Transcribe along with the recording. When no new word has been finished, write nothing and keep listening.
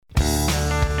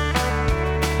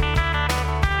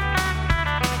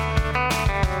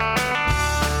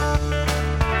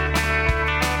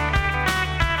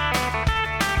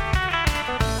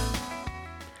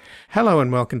Hello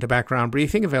and welcome to Background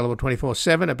Briefing, available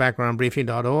 24/7 at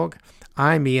backgroundbriefing.org.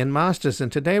 I'm Ian Masters, and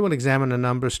today we'll examine a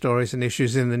number of stories and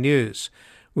issues in the news.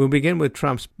 We'll begin with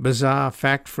Trump's bizarre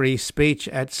fact-free speech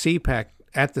at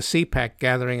the CPAC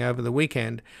gathering over the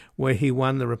weekend, where he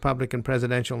won the Republican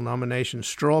presidential nomination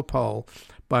straw poll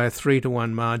by a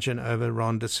 3-1 margin over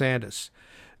Ron DeSantis.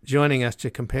 Joining us to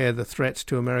compare the threats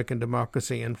to American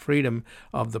democracy and freedom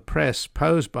of the press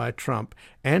posed by Trump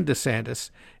and DeSantis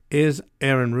is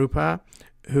Aaron Rupar,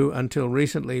 who until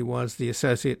recently was the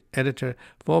associate editor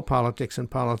for politics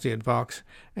and policy at Vox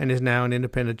and is now an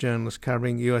independent journalist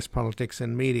covering U.S. politics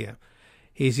and media.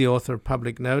 He's the author of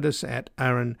Public Notice at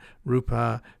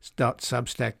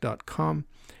aaronrupar.substack.com,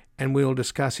 and we'll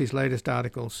discuss his latest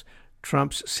articles,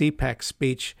 Trump's CPAC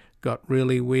speech got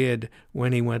really weird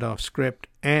when he went off script,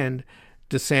 and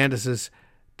DeSantis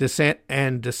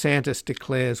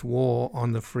declares war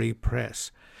on the free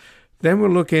press. Then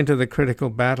we'll look into the critical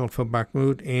battle for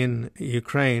Bakhmut in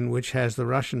Ukraine, which has the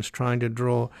Russians trying to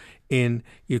draw in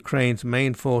Ukraine's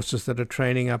main forces that are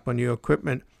training up on new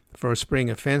equipment for a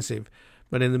spring offensive.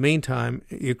 But in the meantime,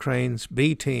 Ukraine's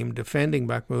B team defending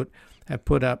Bakhmut have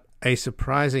put up a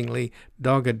surprisingly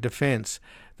dogged defense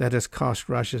that has cost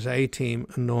Russia's A team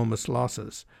enormous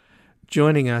losses.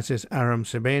 Joining us is Aram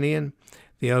Sabanian,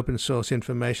 the open source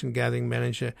information gathering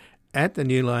manager at the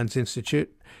New Lines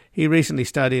Institute. He recently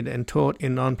studied and taught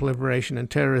in nonproliferation and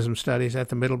terrorism studies at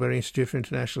the Middlebury Institute for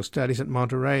International Studies at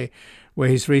Monterey, where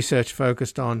his research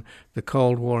focused on the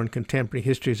Cold War and contemporary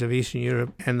histories of Eastern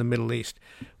Europe and the Middle East.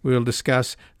 We will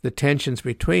discuss the tensions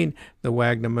between the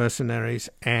Wagner mercenaries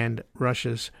and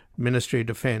Russia's Ministry of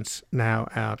Defense, now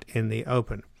out in the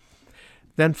open.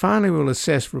 Then finally we'll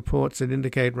assess reports that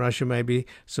indicate Russia may be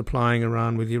supplying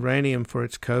Iran with uranium for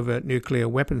its covert nuclear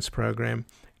weapons program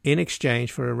in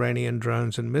exchange for Iranian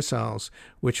drones and missiles,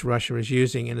 which Russia is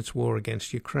using in its war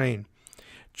against Ukraine.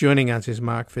 Joining us is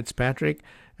Mark Fitzpatrick,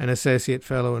 an associate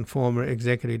fellow and former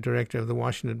executive director of the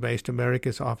Washington-based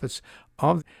Americas office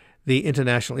of the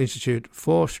International Institute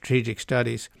for Strategic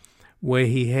Studies, where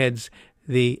he heads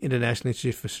the International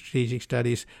Institute for Strategic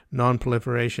Studies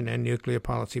Non-Proliferation and Nuclear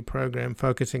Policy Program,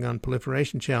 focusing on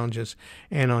proliferation challenges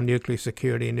and on nuclear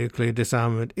security and nuclear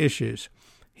disarmament issues.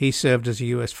 He served as a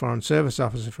U.S. Foreign Service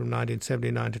officer from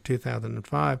 1979 to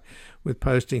 2005, with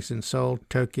postings in Seoul,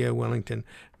 Tokyo, Wellington,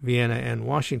 Vienna, and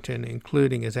Washington,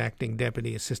 including as acting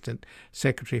Deputy Assistant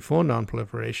Secretary for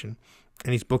Nonproliferation.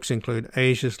 And his books include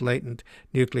Asia's Latent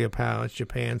Nuclear Powers,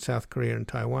 Japan, South Korea, and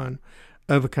Taiwan,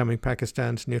 Overcoming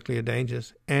Pakistan's Nuclear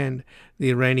Dangers, and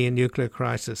The Iranian Nuclear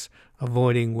Crisis,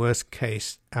 Avoiding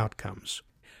Worst-Case Outcomes.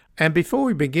 And before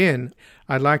we begin,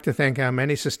 I'd like to thank our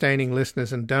many sustaining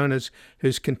listeners and donors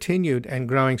whose continued and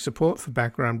growing support for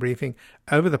Background Briefing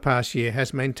over the past year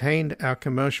has maintained our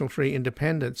commercial-free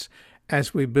independence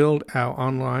as we build our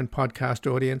online podcast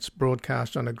audience,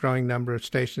 broadcast on a growing number of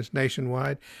stations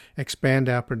nationwide, expand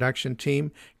our production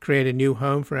team, create a new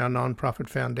home for our nonprofit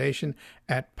foundation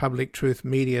at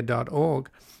publictruthmedia.org,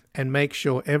 and make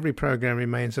sure every program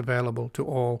remains available to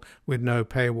all with no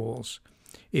paywalls.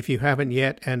 If you haven't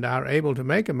yet and are able to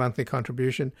make a monthly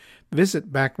contribution,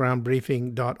 visit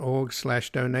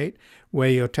backgroundbriefing.org/donate, where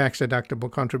your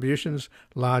tax-deductible contributions,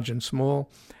 large and small,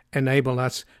 enable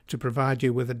us to provide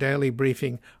you with a daily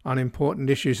briefing on important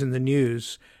issues in the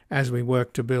news as we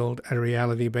work to build a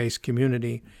reality-based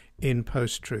community in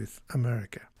post-truth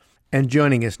America. And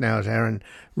joining us now is Aaron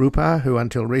Rupar, who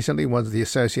until recently was the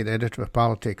associate editor of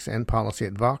politics and policy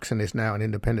at Vox and is now an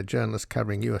independent journalist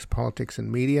covering U.S. politics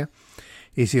and media.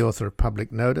 He's the author of Public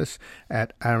Notice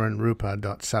at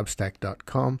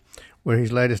aaronrupar.substack.com, where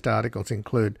his latest articles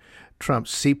include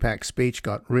Trump's CPAC speech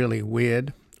got really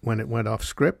weird when it went off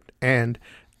script, and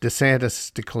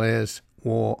DeSantis declares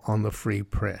war on the free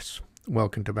press.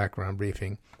 Welcome to Background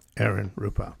Briefing, Aaron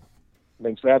Rupar.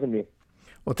 Thanks for having me.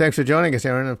 Well, thanks for joining us,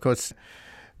 Aaron. Of course,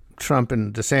 Trump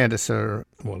and DeSantis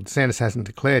DeSantis hasn't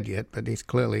declared yet, but he's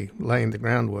clearly laying the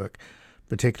groundwork,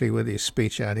 particularly with his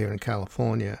speech out here in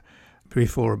California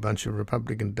before a bunch of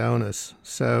Republican donors.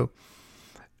 So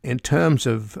in terms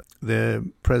of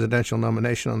the presidential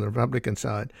nomination on the Republican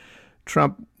side,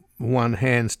 Trump won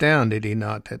hands down, did he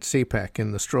not, at CPAC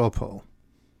in the straw poll?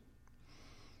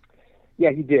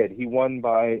 Yeah, he did. He won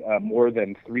by more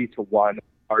than 3-1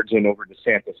 margin over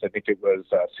DeSantis. I think it was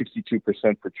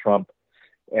 62% for Trump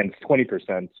and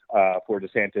 20% for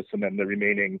DeSantis, and then the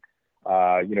remaining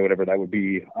whatever that would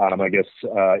be,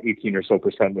 18 or so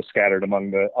percent was scattered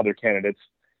among the other candidates.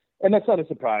 And that's not a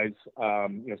surprise.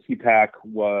 CPAC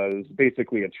was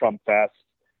basically a Trump fest.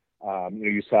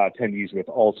 You saw attendees with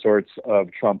all sorts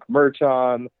of Trump merch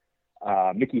on.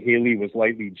 Nikki Haley was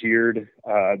lightly jeered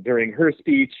during her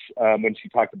speech when she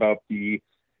talked about the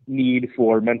need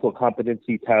for mental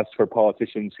competency tests for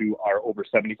politicians who are over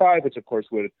 75, which of course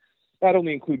would not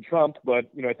only include Trump, but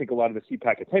I think a lot of the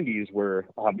CPAC attendees were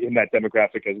in that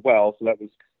demographic as well. So that was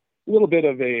a little bit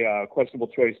of a questionable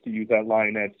choice to use that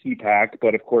line at CPAC.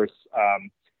 But of course,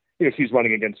 she's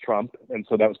running against Trump, and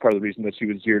so that was part of the reason that she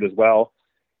was jeered as well.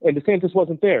 And DeSantis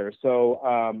wasn't there,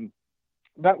 so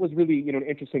that was really an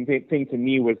interesting thing to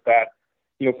me was that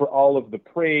for all of the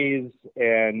praise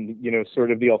and sort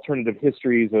of the alternative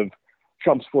histories of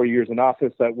Trump's 4 years in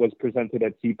office that was presented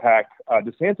at CPAC,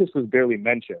 DeSantis was barely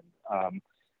mentioned.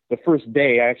 The first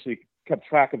day, I actually kept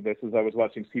track of this as I was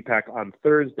watching CPAC on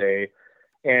Thursday,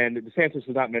 and DeSantis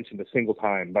was not mentioned a single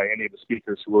time by any of the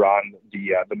speakers who were on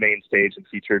the main stage and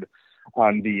featured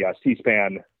on the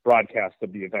C-SPAN broadcast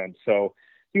of the event. So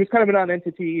he was kind of a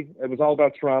non-entity. It was all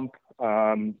about Trump,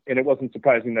 and it wasn't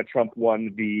surprising that Trump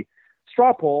won the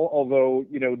straw poll, although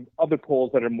other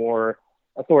polls that are more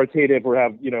authoritative or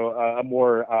have a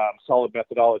more solid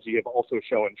methodology have also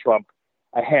shown Trump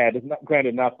ahead.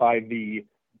 Granted, not by the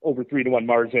over 3-1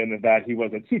 margin that he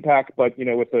was at CPAC, but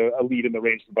with a lead in the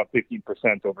range of about 15%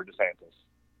 over DeSantis.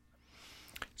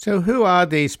 So, who are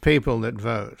these people that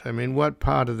vote? I mean, what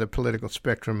part of the political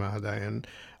spectrum are they, and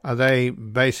are they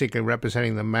basically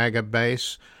representing the MAGA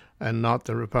base and not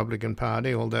the Republican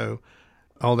Party? Although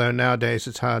nowadays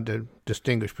it's hard to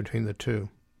distinguish between the two.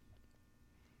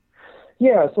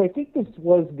 Yeah, so I think this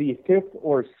was the 5th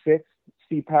or 6th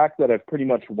CPAC that I've pretty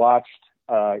much watched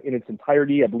in its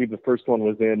entirety. I believe the first one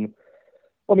was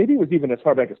maybe it was even as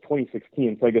far back as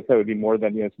 2016. So I guess that would be more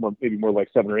than, maybe more like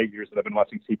 7 or 8 years that I've been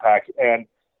watching CPAC. And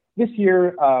this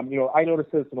year, I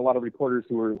noticed this, and a lot of reporters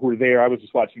who were there. I was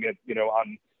just watching it,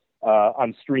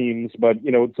 on streams, but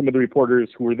some of the reporters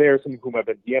who were there, some of whom I've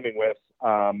been DMing with,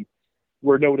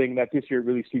 were noting that this year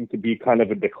really seemed to be kind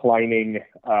of a declining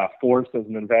force as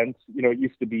an event. It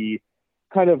used to be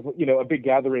kind of, a big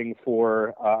gathering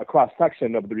for a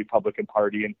cross-section of the Republican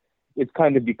Party. And it's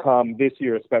kind of become this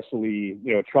year, especially,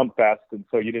 Trump fest. And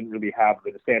so you didn't really have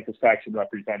the DeSantis faction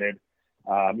represented.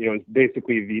 It's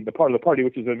basically the part of the party,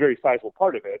 which is a very sizable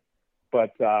part of it,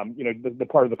 but, the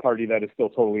part of the party that is still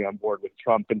totally on board with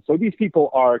Trump. And so these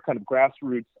people are kind of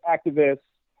grassroots activists.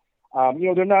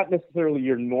 They're not necessarily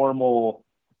your normal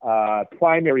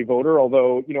primary voter,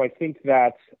 although, I think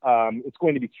that it's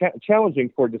going to be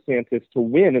challenging for DeSantis to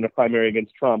win in a primary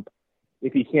against Trump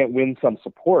if he can't win some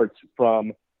support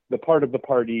from the part of the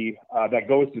party that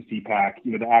goes to CPAC,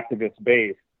 the activist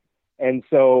base. And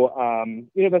so,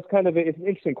 that's kind of it's an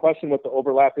interesting question what the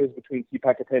overlap is between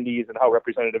CPAC attendees and how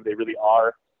representative they really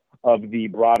are of the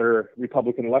broader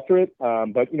Republican electorate.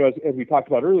 But, as we talked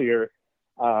about earlier,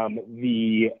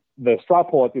 the straw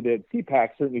poll that they did at CPAC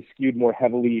certainly skewed more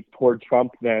heavily toward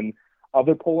Trump than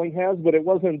other polling has, but it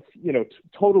wasn't,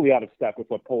 totally out of step with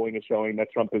what polling is showing that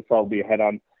Trump is probably ahead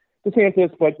on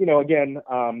DeSantis. But, again,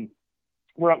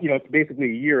 we're, it's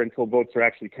basically a year until votes are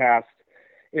actually cast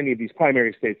in any of these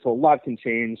primary states. So a lot can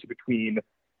change between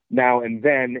now and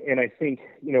then. And I think,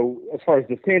 as far as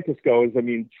DeSantis goes, I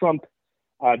mean, Trump,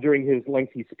 during his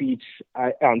lengthy speech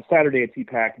on Saturday at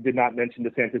CPAC, did not mention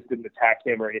DeSantis, didn't attack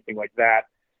him or anything like that.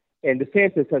 And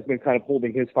DeSantis has been kind of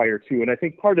holding his fire too. And I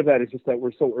think part of that is just that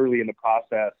we're so early in the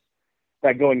process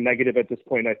that going negative at this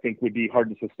point, I think, would be hard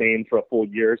to sustain for a full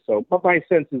year. So my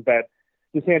sense is that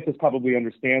DeSantis probably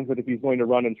understands that if he's going to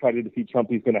run and try to defeat Trump,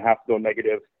 he's going to have to go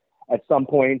negative at some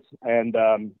point. And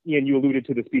Ian, you alluded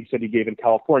to the speech that he gave in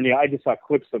California. I just saw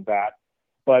clips of that.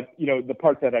 But, the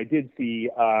part that I did see,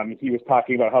 he was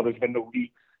talking about how there's been no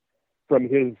leaks from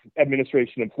his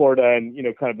administration in Florida. And,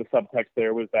 kind of the subtext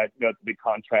there was that, it's a big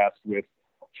contrast with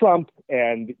Trump.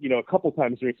 And, a couple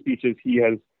times during speeches, he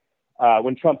has,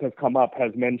 when Trump has come up,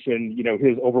 has mentioned,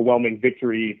 his overwhelming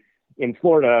victory in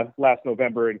Florida last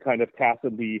November and kind of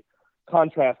tacitly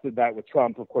contrasted that with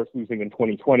Trump, of course, losing in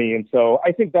 2020. And so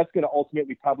I think that's going to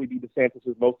ultimately probably be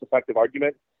DeSantis' most effective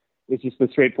argument. It's just the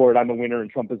straightforward, I'm a winner and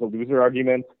Trump is a loser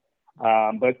argument.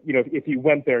 But, if he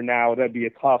went there now, that'd be a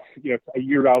tough, a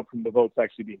year out from the votes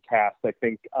actually being cast. I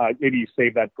think maybe you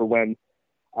save that for when,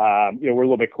 we're a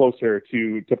little bit closer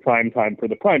to prime time for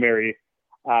the primary.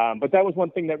 But that was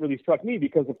one thing that really struck me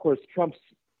because, of course, Trump's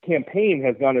campaign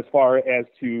has gone as far as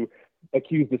to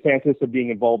accuse DeSantis of being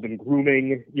involved in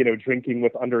grooming, drinking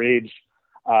with underage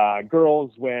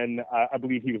girls when I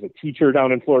believe he was a teacher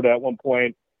down in Florida at one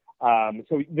point.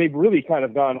 So they've really kind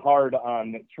of gone hard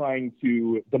on trying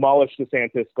to demolish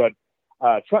DeSantis, but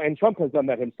Trump has done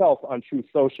that himself on Truth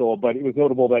Social. But it was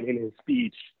notable that in his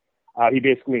speech, he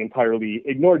basically entirely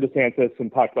ignored DeSantis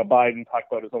and talked about Biden,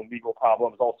 talked about his own legal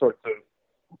problems, all sorts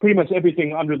pretty much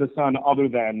everything under the sun other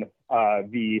than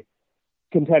the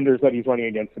contenders that he's running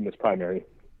against in this primary.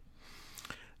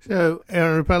 So,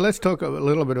 Rupa, let's talk a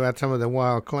little bit about some of the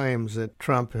wild claims that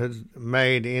Trump has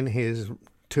made in his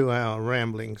 2-hour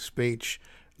rambling speech.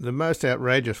 The most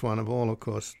outrageous one of all, of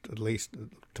course, at least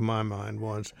to my mind,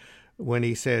 was when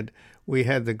he said, "We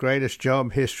had the greatest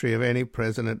job history of any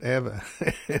president ever."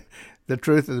 The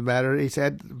truth of the matter, he's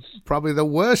had probably the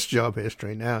worst job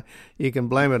history. Now, you can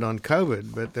blame it on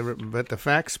COVID, but the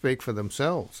facts speak for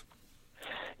themselves.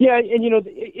 Yeah, and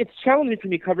it's challenging for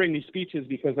me covering these speeches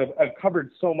because I've covered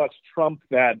so much Trump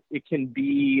that it can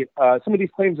be some of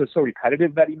these claims are so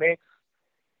repetitive that he makes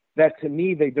that to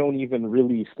me they don't even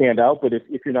really stand out. But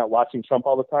if you're not watching Trump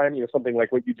all the time, something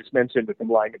like what you just mentioned with him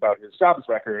lying about his jobs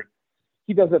record,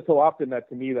 he does it so often that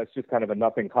to me that's just kind of a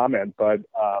nothing comment. But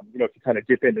if you kind of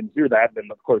dip in and hear that, then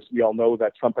of course we all know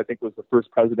that Trump, I think, was the first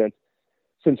president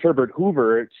since Herbert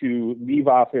Hoover to leave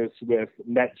office with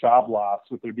net job loss,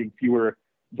 with there being fewer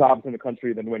jobs in the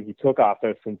country than when he took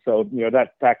office. And so,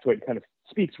 that factoid kind of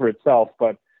speaks for itself.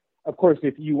 But of course,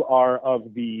 if you are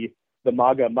of the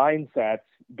MAGA mindset,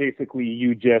 basically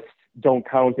you just don't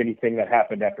count anything that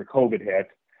happened after COVID hit.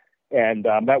 And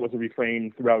that was a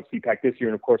refrain throughout CPAC this year.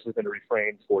 And of course, has been a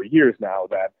refrain for years now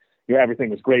that, everything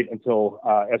was great until,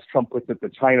 as Trump puts it, the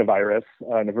China virus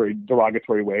in a very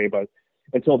derogatory way. But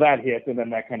until that hit, and then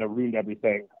that kind of ruined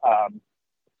everything.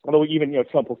 Although even,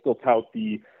 Trump will still tout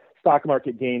the stock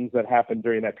market gains that happened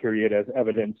during that period as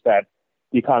evidence that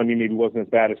the economy maybe wasn't as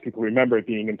bad as people remember it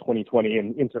being in 2020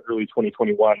 and into early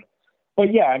 2021.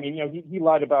 But yeah, I mean, he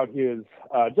lied about his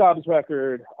jobs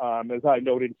record. As I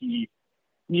noted, he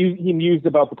mused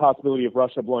about the possibility of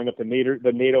Russia blowing up the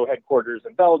NATO headquarters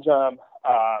in Belgium.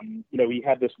 He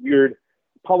had this weird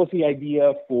policy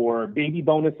idea for baby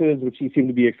bonuses, which he seemed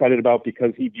to be excited about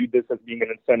because he viewed this as being an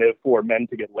incentive for men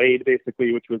to get laid,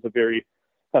 basically, which was a very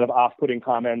kind of off-putting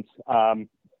comments.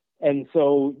 And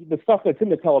so the stuff that's in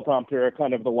the teleprompter are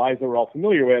kind of the lies that we're all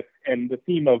familiar with. And the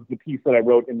theme of the piece that I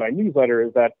wrote in my newsletter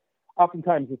is that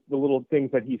oftentimes it's the little things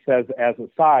that he says as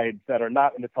asides that are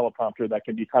not in the teleprompter that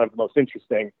can be kind of the most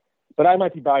interesting. But I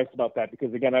might be biased about that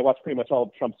because, again, I watch pretty much all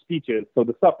of Trump's speeches. So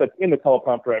the stuff that's in the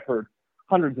teleprompter I've heard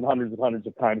hundreds and hundreds and hundreds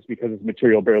of times because his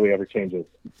material barely ever changes.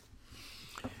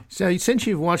 So since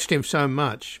you've watched him so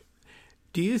much,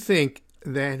 do you think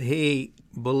that he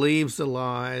believes the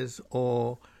lies,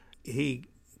 or he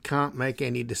can't make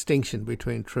any distinction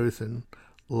between truth and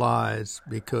lies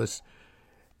because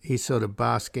he's sort of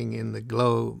basking in the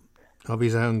glow of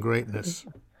his own greatness?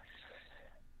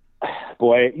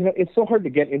 Boy, it's so hard to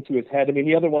get into his head. I mean,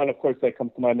 the other one, of course, that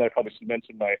comes to mind that I probably should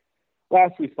mention my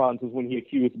last response is when he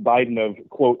accused Biden of,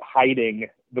 quote, hiding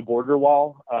the border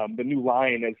wall. The new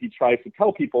line as he tries to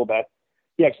tell people that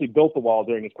he actually built the wall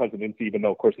during his presidency, even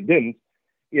though, of course, he didn't,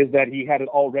 is that he had it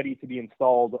all ready to be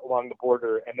installed along the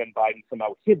border, and then Biden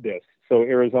somehow hid this. So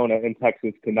Arizona and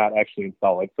Texas could not actually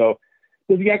install it. So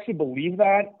does he actually believe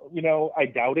that? I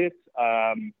doubt it.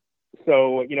 I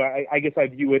guess I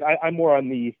view it, I'm more on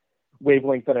the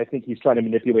wavelength that I think he's trying to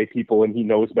manipulate people and he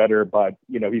knows better, but,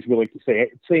 he's willing to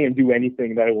say and do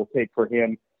anything that it will take for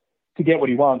him to get what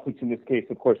he wants, which in this case,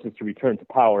 of course, is to return to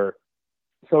power.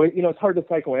 So, it's hard to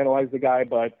psychoanalyze the guy,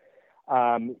 but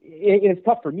it's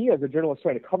tough for me as a journalist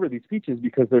trying to cover these speeches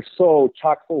because they're so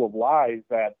chock full of lies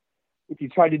that if you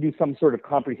try to do some sort of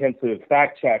comprehensive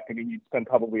fact check, you'd spend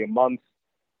probably a month.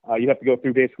 You'd have to go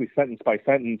through basically sentence by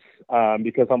sentence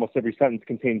because almost every sentence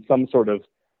contains some sort of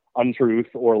untruth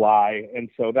or lie. And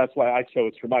so that's why I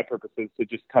chose, for my purposes, to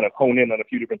just kind of hone in on a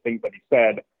few different things that he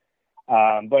said.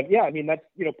 But yeah, that's,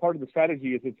 part of the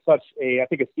strategy is it's such I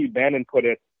think as Steve Bannon put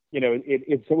it,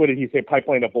 it's, what did he say,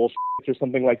 pipeline of bullshit or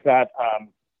something like that.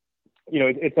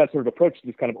 It's that sort of approach to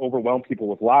just kind of overwhelm people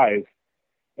with lies.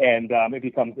 And it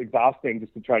becomes exhausting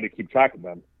just to try to keep track of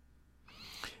them.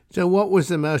 So what was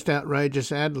the most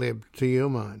outrageous ad lib to your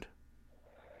mind?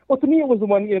 Well, to me, it was the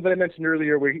one that I mentioned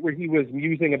earlier where he was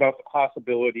musing about the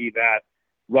possibility that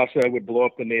Russia would blow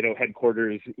up the NATO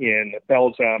headquarters in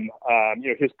Belgium.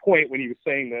 His point when he was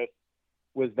saying this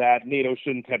was that NATO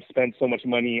shouldn't have spent so much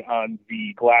money on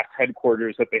the glass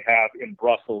headquarters that they have in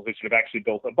Brussels. They should have actually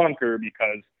built a bunker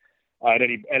because at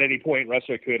any point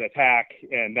Russia could attack,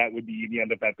 and that would be the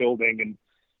end of that building. And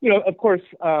of course,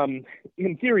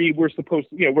 in theory, we're supposed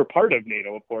to, we're part of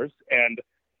NATO, of course, and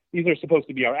these are supposed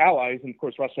to be our allies. And of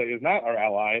course, Russia is not our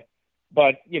ally.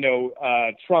 But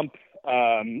Trump,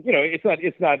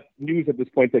 it's not news at this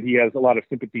point that he has a lot of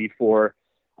sympathy for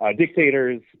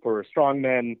dictators, for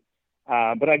strongmen.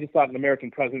 But I just thought an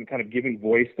American president kind of giving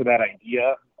voice to that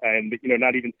idea and,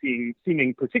 not even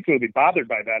seeming particularly bothered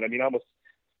by that. Almost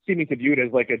seeming to view it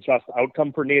as like a just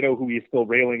outcome for NATO, who he's still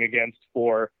railing against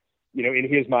for, in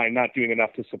his mind, not doing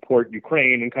enough to support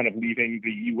Ukraine and kind of leaving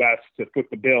the U.S. to foot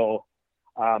the bill.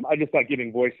 I just thought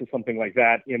giving voice to something like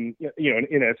that in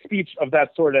a speech of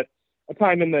that sort at a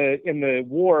time in the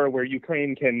war where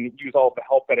Ukraine can use all the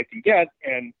help that it can get,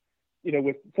 and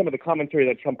with some of the commentary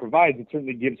that Trump provides, it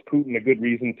certainly gives Putin a good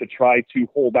reason to try to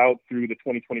hold out through the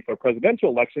 2024 presidential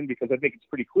election, because I think it's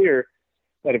pretty clear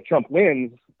that if Trump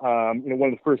wins, one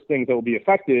of the first things that will be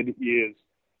affected is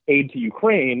aid to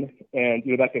Ukraine, and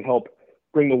that can help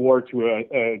bring the war to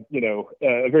a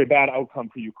very bad outcome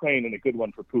for Ukraine and a good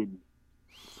one for Putin.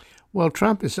 Well,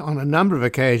 Trump is on a number of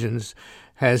occasions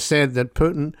has said that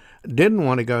Putin didn't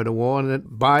want to go to war and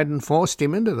that Biden forced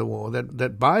him into the war,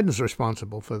 that Biden's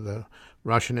responsible for the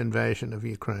Russian invasion of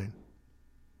Ukraine.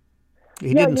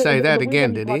 He didn't say that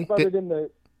again, did he?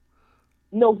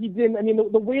 No, he didn't. I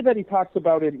mean, the way that he talks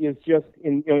about it is just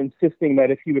insisting that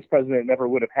if he was president, it never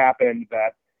would have happened,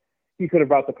 that he could have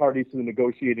brought the parties to the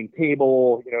negotiating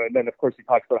table, and then, of course, he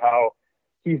talks about how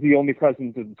he's the only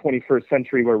president of the 21st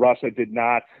century where Russia did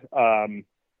not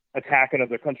attack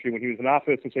another country when he was in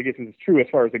office, which I guess is true as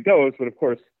far as it goes. But, of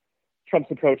course, Trump's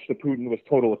approach to Putin was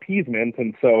total appeasement.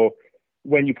 And so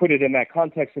when you put it in that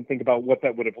context and think about what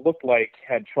that would have looked like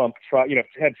had Trump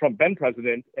been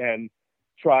president and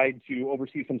tried to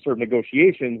oversee some sort of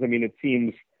negotiations, I mean, it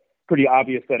seems pretty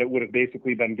obvious that it would have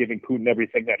basically been giving Putin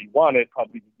everything that he wanted,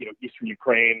 probably, Eastern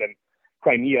Ukraine and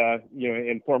Crimea,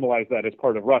 and formalize that as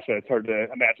part of Russia. It's hard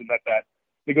to imagine that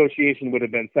negotiation would have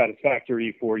been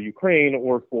satisfactory for Ukraine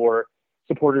or for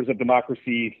supporters of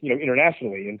democracy,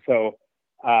 internationally. And so,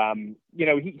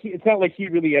 it's not like he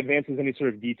really advances any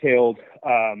sort of detailed,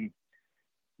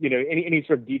 any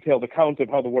sort of detailed account of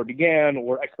how the war began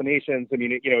or explanations. I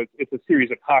mean, it's a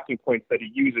series of talking points that he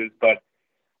uses, but,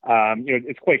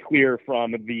 it's quite clear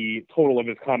from the total of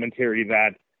his commentary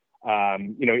that,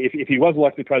 if he was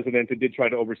elected president and did try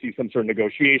to oversee some sort of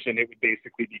negotiation, it would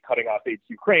basically be cutting off aid to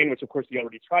Ukraine, which, of course, he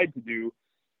already tried to do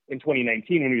in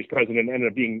 2019 when he was president and ended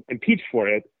up being impeached for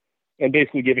it, and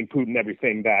basically giving Putin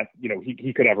everything that,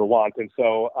 he could ever want. And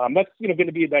so that's, going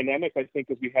to be a dynamic, I think,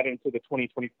 as we head into the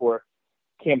 2024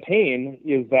 campaign,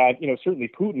 is that,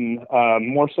 certainly Putin,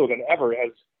 more so than ever,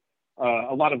 has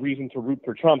a lot of reason to root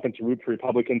for Trump and to root for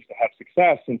Republicans to have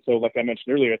success. And so, like I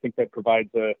mentioned earlier, I think that provides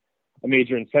a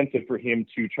major incentive for him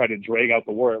to try to drag out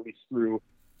the war at least through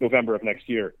November of next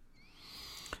year.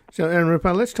 So, Aaron Rupa,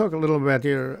 let's talk a little about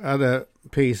your other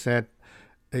piece at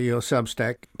your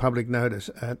Substack, Public Notice,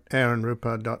 at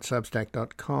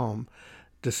aaronrupa.substack.com.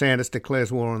 DeSantis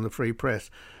declares war on the free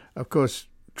press. Of course,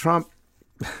 Trump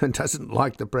doesn't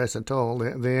like the press at all,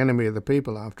 the enemy of the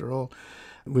people, after all,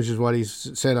 which is what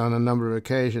he's said on a number of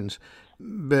occasions.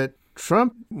 But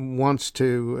Trump wants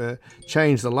to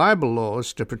change the libel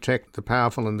laws to protect the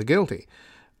powerful and the guilty.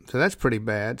 So that's pretty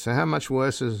bad. So how much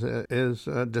worse is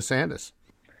DeSantis?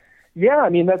 Yeah, I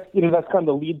mean, that's kind of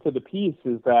the lead to the piece,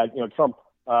 is that, Trump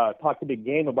talked a big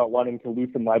game about wanting to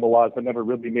loosen libel laws, but never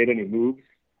really made any moves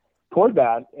toward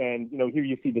that. And, here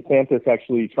you see DeSantis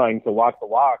actually trying to walk the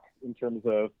walk in terms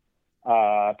of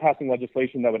passing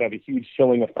legislation that would have a huge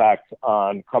chilling effect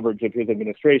on coverage of his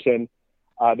administration.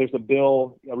 There's a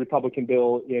Republican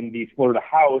bill in the Florida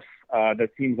House that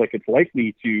seems like it's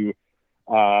likely to,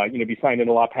 be signed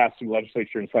into law, passed through the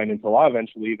legislature and signed into law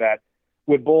eventually, that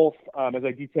would both, as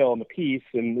I detail in the piece,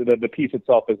 and the piece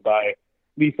itself is by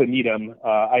Lisa Needham.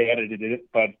 I edited it,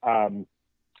 but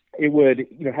it would,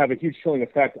 have a huge chilling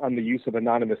effect on the use of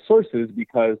anonymous sources,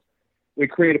 because we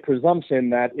create a presumption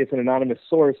that if an anonymous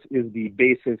source is the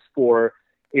basis for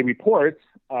a report,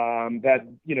 that,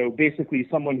 basically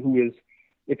someone who is,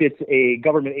 if it's a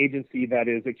government agency that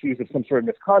is accused of some sort of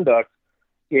misconduct,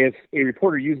 if a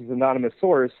reporter uses an anonymous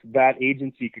source, that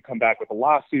agency could come back with a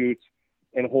lawsuit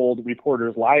and hold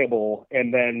reporters liable.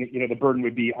 And then, the burden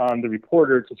would be on the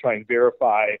reporter to try and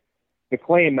verify the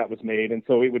claim that was made. And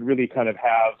so it would really kind of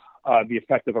have the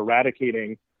effect of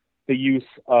eradicating the use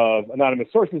of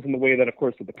anonymous sources in the way that, of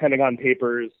course, the Pentagon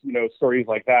Papers, stories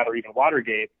like that, or even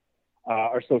Watergate,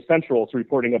 are so central to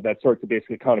reporting of that sort, to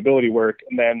basic accountability work.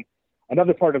 And then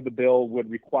another part of the bill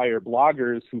would require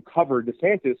bloggers who cover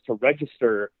DeSantis to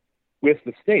register with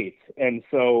the state. And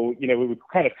so, it would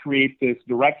kind of create this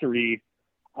directory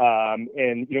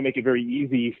and, make it very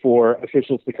easy for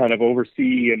officials to kind of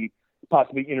oversee and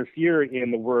possibly interfere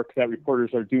in the work that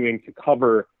reporters are doing to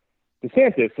cover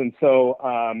DeSantis. And so,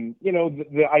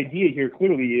 the idea here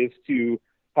clearly is to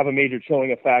have a major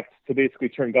chilling effect, to basically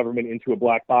turn government into a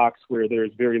black box where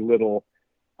there's very little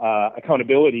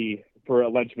accountability for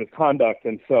alleged misconduct.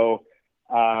 And so,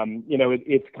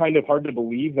 It's kind of hard to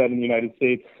believe that in the United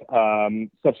States,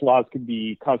 such laws could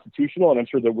be constitutional, and I'm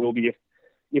sure there will be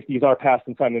if these are passed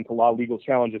and signed into law, legal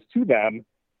challenges to them.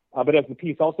 But as the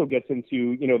piece also gets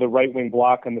into, the right-wing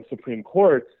bloc on the Supreme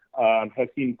Court has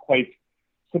been quite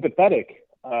sympathetic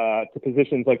to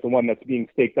positions like the one that's being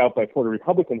staked out by Florida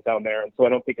Republicans down there. And so I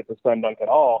don't think it's a slam dunk at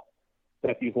all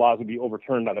that these laws would be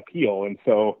overturned on appeal. And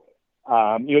so,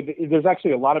 there's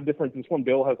actually a lot of different, this one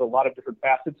bill has a lot of different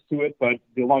facets to it, but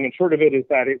the long and short of it is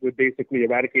that it would basically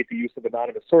eradicate the use of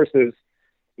anonymous sources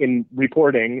in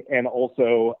reporting and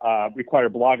also require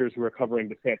bloggers who are covering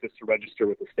DeSantis to register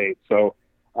with the state. So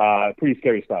pretty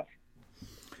scary stuff.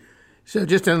 So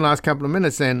just in the last couple of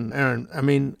minutes then, Aaron, I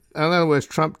mean, in other words,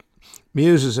 Trump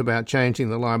muses about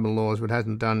changing the libel laws but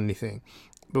hasn't done anything.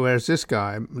 But whereas this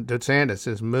guy, DeSantis,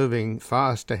 is moving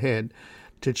fast ahead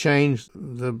to change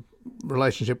the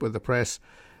relationship with the press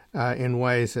in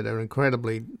ways that are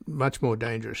incredibly much more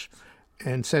dangerous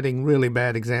and setting really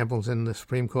bad examples, and the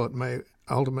Supreme Court may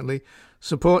ultimately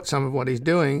support some of what he's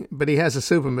doing, but he has a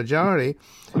supermajority,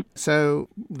 so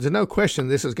there's no question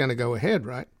this is going to go ahead,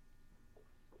 right?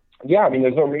 Yeah, I mean,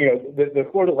 there's no, the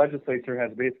Florida legislature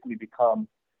has basically become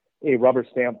a rubber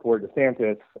stamp for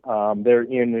DeSantis. They're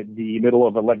in the middle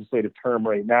of a legislative term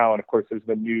right now, and of course there's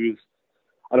been news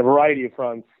on a variety of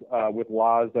fronts with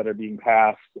laws that are being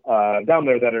passed down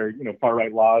there that are,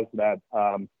 far-right laws that,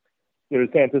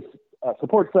 DeSantis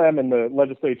supports them, and the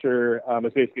legislature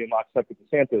is basically in lockstep with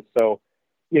DeSantis. So,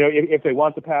 if they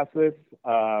want to pass this,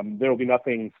 there will be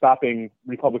nothing stopping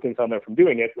Republicans down there from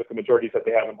doing it with the majorities that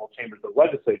they have in both chambers of the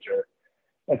legislature.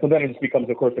 And so then it just becomes,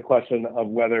 of course, the question of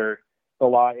whether the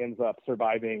law ends up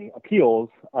surviving appeals.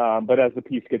 But as the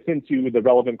piece gets into, the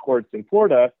relevant courts in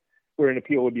Florida where an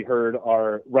appeal would be heard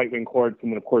are right-wing courts.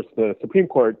 And then, of course, the Supreme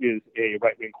Court is a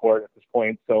right-wing court at this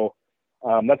point. So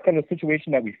that's kind of the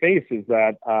situation that we face, is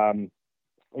that,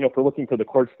 if we're looking for the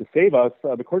courts to save us,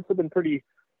 the courts have been pretty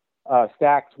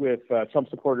stacked with Trump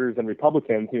supporters and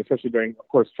Republicans, especially during, of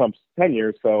course, Trump's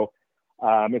tenure. So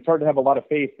it's hard to have a lot of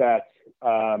faith that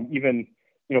even,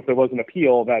 if there was an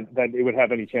appeal, that it would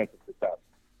have any chance of success.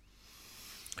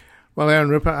 Well, Aaron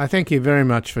Rupert, I thank you very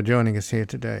much for joining us here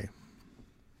today.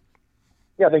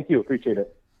 Yeah, thank you. Appreciate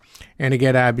it. And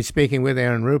again, I'll be speaking with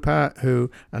Aaron Rupert,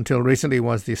 who until recently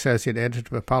was the Associate Editor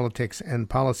for Politics and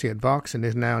Policy at Vox and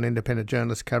is now an independent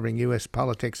journalist covering U.S.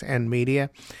 politics and media.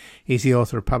 He's the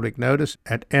author of Public Notice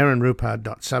at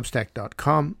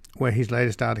aaronrupert.substack.com, where his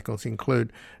latest articles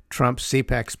include Trump's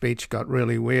CPAC speech got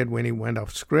really weird when he went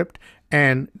off script,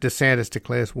 and DeSantis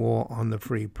declares war on the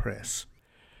free press.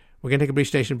 We're going to take a brief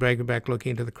station break and back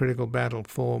looking into the critical battle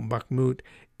for Bakhmut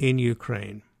in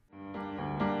Ukraine.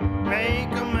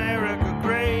 Make America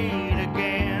great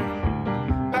again.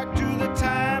 Back to the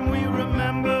time we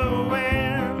remember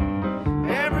when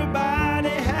everybody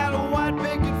had a white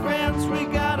picket fence. We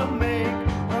gotta make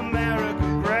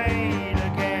America great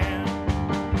again.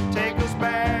 Take us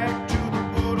back to the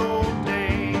good old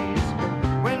days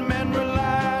when men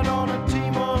relied on a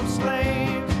team of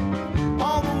slaves.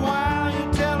 All the while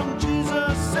you tell them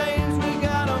Jesus saves. We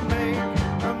gotta make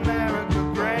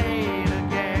America great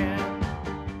again.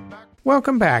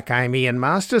 Welcome back. I'm Ian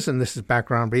Masters, and this is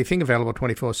Background Briefing, available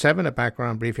 24/7 at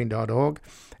backgroundbriefing.org.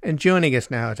 And joining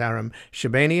us now is Aram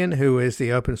Shebanian, who is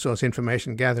the Open Source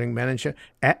Information Gathering Manager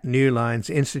at New Lines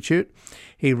Institute.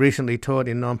 He recently taught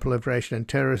in Nonproliferation and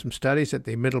Terrorism Studies at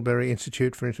the Middlebury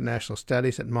Institute for International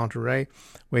Studies at Monterey,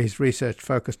 where his research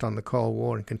focused on the Cold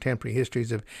War and contemporary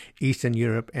histories of Eastern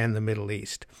Europe and the Middle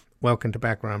East. Welcome to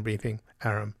Background Briefing,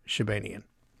 Aram Shebanian.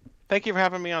 Thank you for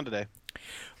having me on today.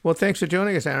 Well, thanks for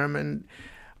joining us, Aram. And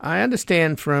I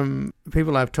understand from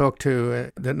people I've talked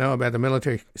to that know about the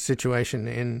military situation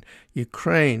in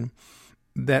Ukraine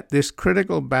that this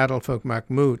critical battle for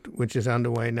Bakhmut, which is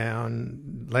underway now,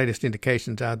 and latest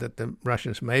indications are that the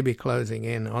Russians may be closing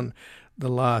in on the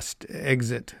last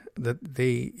exit that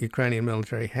the Ukrainian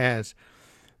military has.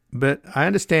 But I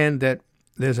understand that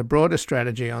there's a broader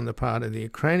strategy on the part of the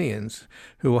Ukrainians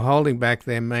who are holding back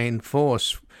their main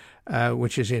force,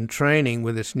 which is in training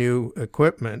with its new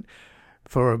equipment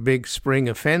for a big spring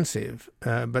offensive.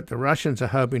 But the Russians are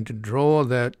hoping to draw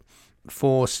that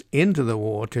force into the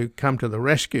war to come to the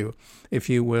rescue, if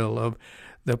you will, of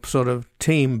the sort of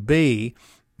Team B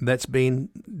that's been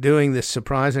doing this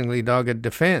surprisingly dogged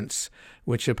defense,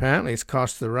 which apparently has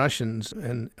cost the Russians,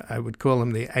 and I would call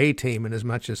them the A-team in as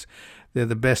much as they're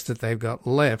the best that they've got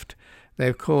left,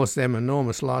 they've caused them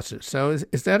enormous losses. So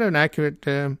is that an accurate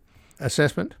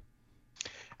assessment?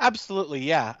 Absolutely,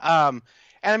 yeah. And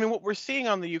I mean, what we're seeing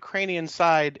on the Ukrainian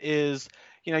side is,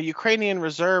 Ukrainian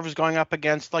reserves going up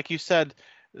against, like you said,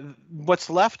 what's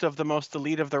left of the most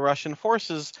elite of the Russian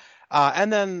forces,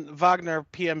 and then Wagner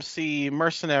PMC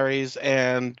mercenaries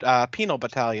and penal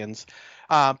battalions.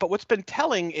 But what's been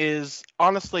telling is,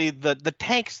 honestly, the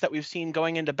tanks that we've seen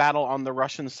going into battle on the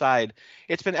Russian side.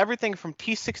 It's been everything from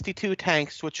T-62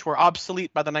 tanks, which were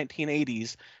obsolete by the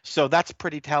 1980s, so that's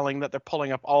pretty telling that they're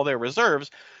pulling up all their reserves,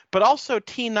 but also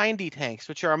T-90 tanks,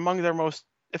 which are among their most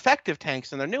effective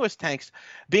tanks and their newest tanks,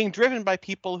 being driven by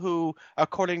people who,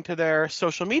 according to their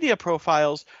social media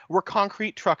profiles, were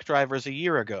concrete truck drivers a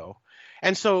year ago.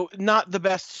 And so not the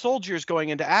best soldiers going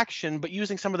into action, but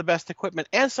using some of the best equipment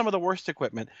and some of the worst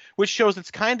equipment, which shows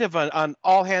it's kind of an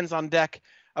all-hands-on-deck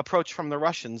approach from the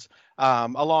Russians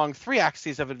along three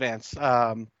axes of advance,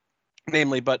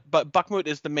 namely, but Bakhmut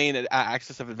is the main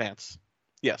axis of advance.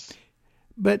 Yes.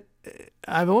 But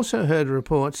I've also heard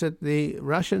reports that the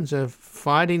Russians are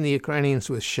fighting the Ukrainians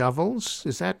with shovels.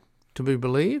 Is that to be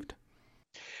believed?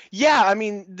 Yeah, I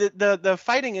mean, the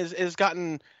fighting is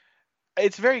gotten...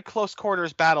 It's very close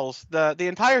quarters battles. The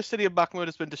entire city of Bakhmut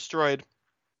has been destroyed,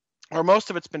 or most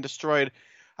of it's been destroyed,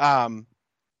 and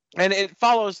it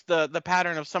follows the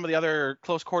pattern of some of the other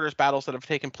close quarters battles that have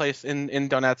taken place in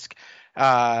Donetsk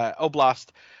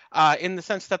Oblast, in the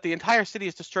sense that the entire city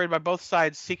is destroyed by both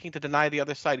sides seeking to deny the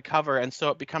other side cover, and so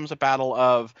it becomes a battle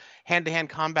of hand-to-hand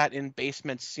combat in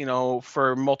basements,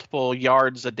 for multiple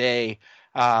yards a day.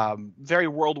 Very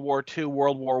World War II,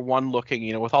 World War I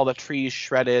looking, with all the trees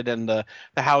shredded and the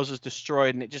houses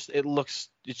destroyed, and it's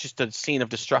just a scene of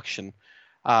destruction.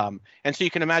 And so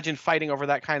you can imagine fighting over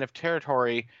that kind of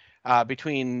territory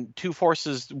between two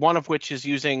forces, one of which is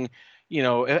using,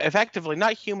 effectively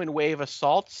not human wave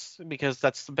assaults, because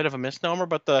that's a bit of a misnomer,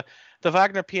 but the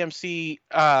Wagner PMC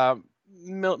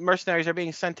mercenaries are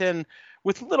being sent in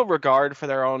with little regard for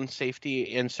their own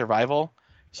safety and survival.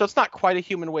 So it's not quite a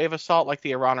human wave assault like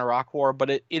the Iran-Iraq war, but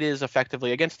it is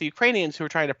effectively against the Ukrainians who are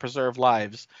trying to preserve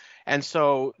lives. And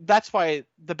so that's why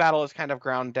the battle is kind of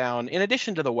ground down, in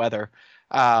addition to the weather.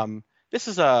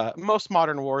 Most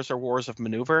modern wars are wars of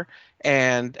maneuver,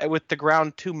 and with the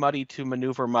ground too muddy to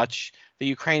maneuver much, the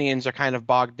Ukrainians are kind of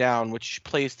bogged down, which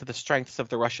plays to the strengths of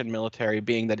the Russian military,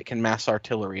 being that it can mass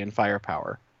artillery and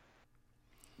firepower.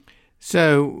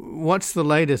 So what's the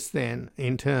latest then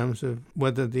in terms of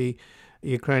whether the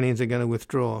Ukrainians are going to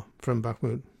withdraw from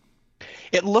Bakhmut?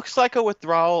 It looks like a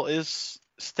withdrawal is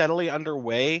steadily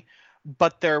underway,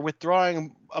 but they're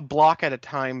withdrawing a block at a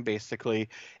time, basically.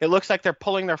 It looks like they're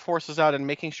pulling their forces out and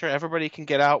making sure everybody can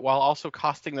get out, while also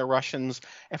costing the Russians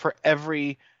for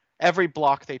every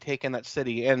block they take in that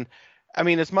city. And I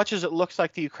mean, as much as it looks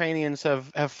like the Ukrainians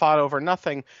have fought over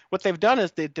nothing, what they've done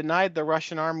is they've denied the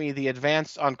Russian army the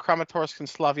advance on Kramatorsk and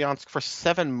Slavyansk for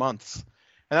 7 months.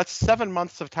 And that's 7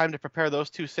 months of time to prepare those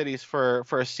two cities for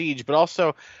a siege, but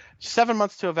also 7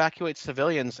 months to evacuate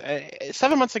civilians.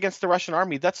 7 months against the Russian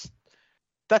army, that's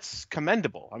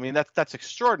commendable. I mean, that's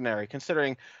extraordinary,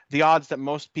 considering the odds that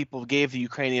most people gave the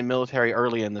Ukrainian military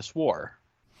early in this war.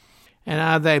 And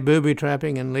are they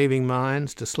booby-trapping and leaving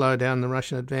mines to slow down the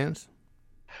Russian advance?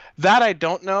 That I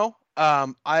don't know.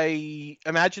 I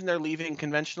imagine they're leaving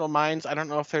conventional mines. I don't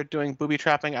know if they're doing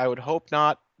booby-trapping. I would hope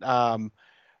not.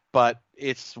 But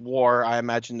it's war. I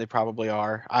imagine they probably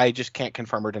are. I just can't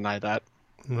confirm or deny that.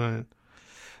 Right.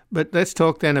 But let's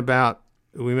talk then about,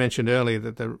 we mentioned earlier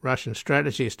that the Russian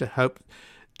strategy is to hope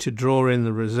to draw in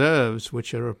the reserves,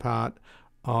 which are a part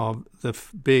of the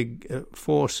big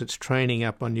force that's training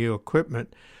up on new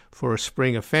equipment for a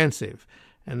spring offensive.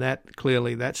 And that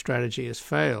strategy has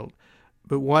failed.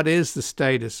 But what is the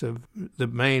status of the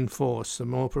main force, the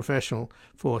more professional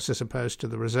force, as opposed to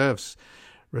the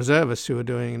reservists who are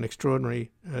doing an extraordinary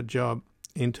job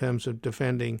in terms of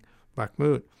defending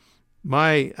Bakhmut?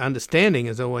 My understanding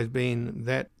has always been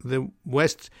that the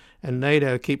West and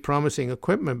NATO keep promising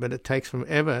equipment, but it takes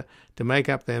forever to make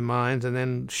up their minds and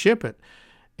then ship it.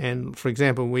 And, for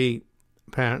example, we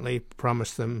apparently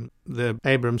promised them the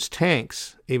Abrams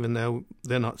tanks, even though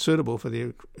they're not suitable for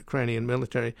the Ukrainian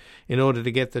military, in order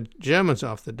to get the Germans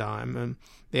off the dime. And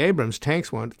the Abrams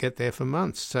tanks won't get there for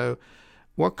months. So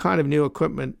what kind of new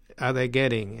equipment are they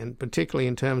getting, and particularly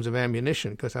in terms of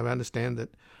ammunition? Because I understand that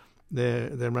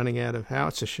they're running out of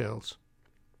howitzer shells.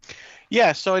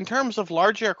 Yeah, so in terms of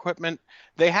larger equipment,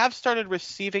 they have started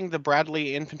receiving the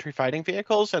Bradley infantry fighting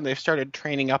vehicles, and they've started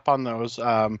training up on those,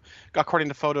 according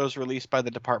to photos released by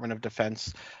the Department of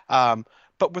Defense.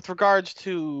 But with regards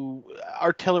to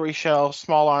artillery shells,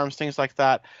 small arms, things like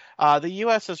that, the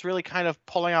U.S. is really kind of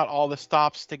pulling out all the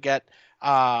stops to get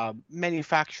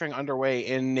manufacturing underway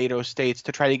in NATO states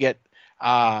to try to get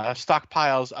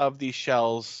stockpiles of these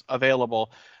shells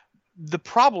available. The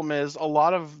problem is a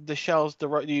lot of the shells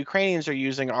the Ukrainians are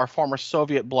using are former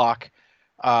Soviet bloc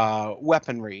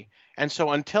weaponry. And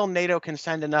so until NATO can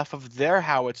send enough of their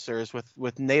howitzers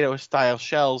with NATO-style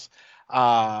shells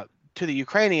to the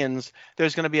Ukrainians,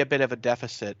 there's going to be a bit of a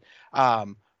deficit.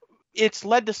 It's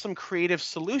led to some creative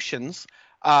solutions.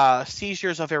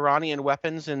 Seizures of Iranian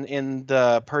weapons in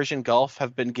the Persian Gulf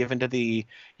have been given to the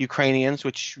Ukrainians,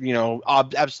 which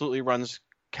absolutely runs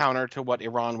counter to what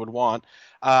Iran would want.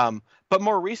 But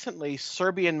more recently,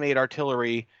 Serbian-made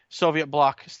artillery, Soviet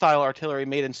bloc-style artillery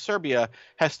made in Serbia,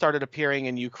 has started appearing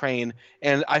in Ukraine,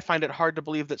 and I find it hard to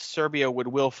believe that Serbia would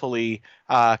willfully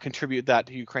contribute that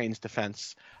to Ukraine's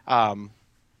defense. So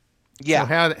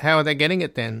how are they getting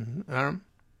it then, Aram?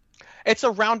 It's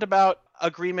a roundabout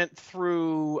agreement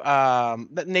through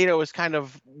that NATO is kind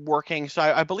of working. So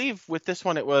I believe with this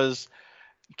one it was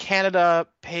Canada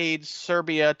paid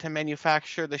Serbia to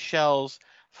manufacture the shells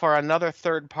for another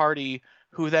third party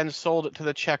who then sold it to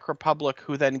the Czech Republic,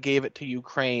 who then gave it to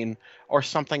Ukraine, or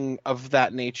something of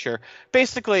that nature.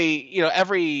 Basically,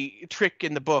 every trick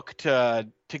in the book to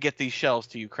get these shells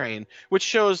to Ukraine, which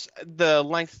shows the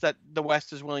lengths that the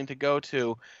West is willing to go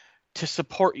to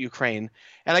support Ukraine.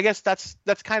 And I guess that's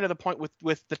kind of the point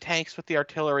with the tanks, with the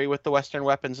artillery, with the Western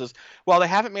weapons is, while they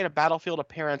haven't made a battlefield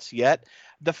appearance yet,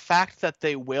 the fact that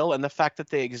they will and the fact that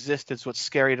they exist is what's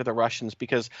scary to the Russians,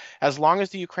 because as long as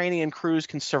the Ukrainian crews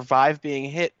can survive being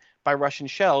hit by Russian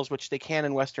shells, which they can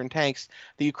in Western tanks,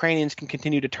 the Ukrainians can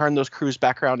continue to turn those crews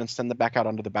back around and send them back out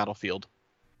onto the battlefield.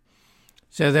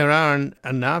 So there aren't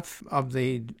enough of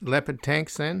the Leopard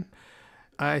tanks then?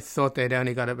 I thought they'd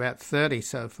only got about 30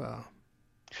 so far.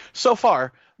 So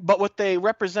far, but what they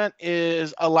represent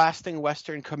is a lasting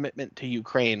Western commitment to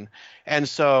Ukraine. And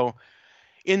so,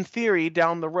 in theory,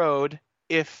 down the road,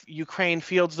 if Ukraine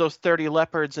fields those 30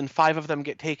 Leopards and 5 of them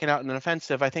get taken out in an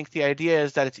offensive, I think the idea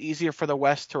is that it's easier for the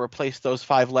West to replace those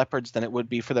 5 Leopards than it would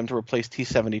be for them to replace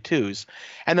T-72s.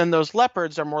 And then those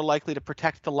Leopards are more likely to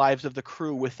protect the lives of the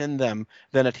crew within them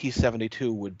than a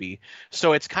T-72 would be.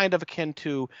 So it's kind of akin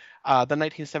to the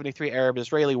 1973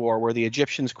 Arab-Israeli War, where the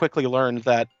Egyptians quickly learned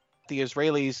that the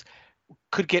Israelis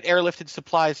could get airlifted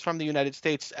supplies from the United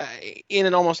States in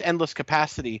an almost endless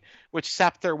capacity, which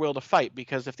sapped their will to fight,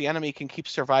 because if the enemy can keep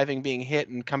surviving being hit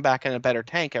and come back in a better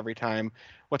tank every time,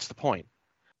 what's the point?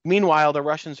 Meanwhile, the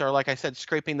Russians are, like I said,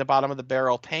 scraping the bottom of the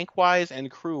barrel tank-wise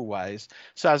and crew-wise.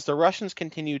 So as the Russians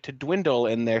continue to dwindle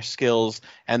in their skills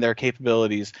and their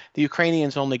capabilities, the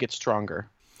Ukrainians only get stronger.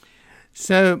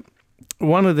 So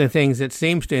one of the things that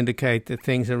seems to indicate that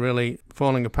things are really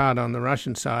falling apart on the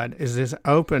Russian side is this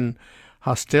open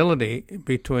hostility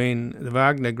between the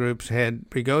Wagner Group's head,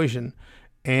 Prigozhin,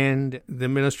 and the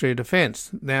Ministry of Defense.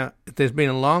 Now, there's been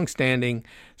a long-standing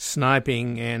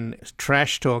sniping and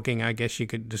trash-talking, I guess you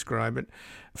could describe it,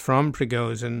 from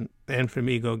Prigozhin and from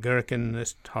Igor Girkin,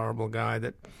 this horrible guy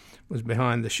that was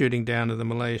behind the shooting down of the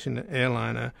Malaysian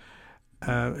airliner,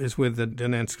 is with the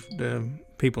Donetsk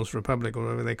People's Republic, or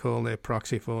whatever they call their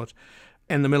proxy force,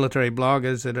 and the military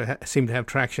bloggers that seem to have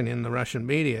traction in the Russian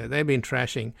media. They've been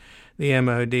trashing the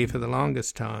MOD for the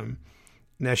longest time.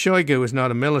 Now, Shoigu was not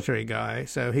a military guy,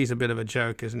 so he's a bit of a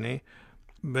joke, isn't he?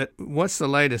 But what's the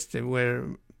latest where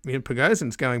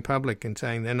Prigozhin's going public and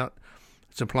saying they're not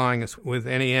supplying us with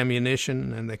any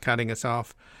ammunition and they're cutting us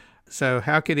off? So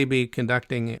how could he be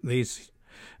conducting these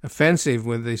offensive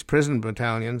with these prison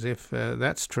battalions if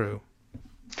that's true?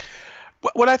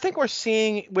 What I think we're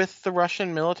seeing with the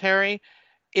Russian military,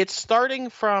 it started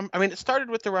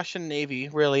with the Russian Navy,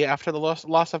 really, after the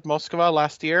loss of Moskva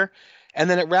last year, and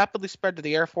then it rapidly spread to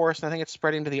the Air Force, and I think it's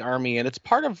spreading to the Army. And it's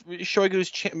part of Shoigu's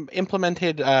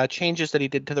implemented changes that he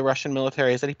did to the Russian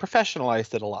military is that he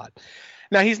professionalized it a lot.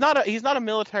 Now, he's not a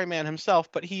military man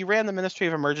himself, but he ran the Ministry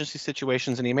of Emergency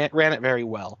Situations, and he ran it very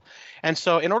well. And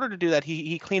so in order to do that,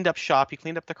 he cleaned up shop, he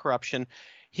cleaned up the corruption.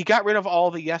 He got rid of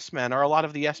all the yes men, or a lot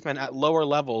of the yes men at lower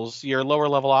levels, your lower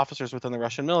level officers within the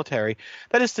Russian military.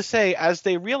 That is to say, as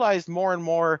they realized more and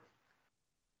more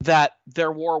that their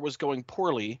war was going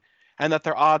poorly and that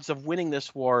their odds of winning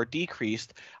this war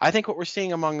decreased, I think what we're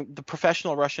seeing among the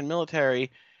professional Russian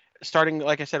military, starting,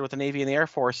 like I said, with the Navy and the Air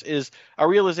Force, is a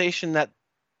realization that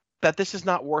this is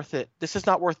not worth it. This is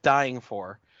not worth dying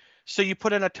for. So you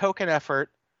put in a token effort.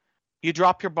 You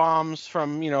drop your bombs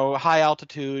from, high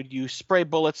altitude, you spray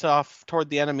bullets off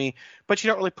toward the enemy, but you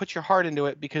don't really put your heart into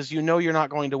it because you know you're not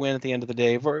going to win at the end of the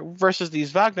day, versus these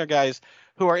Wagner guys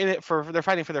who are in it they're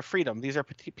fighting for their freedom. These are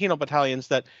penal battalions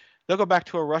that they'll go back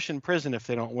to a Russian prison if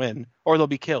they don't win, or they'll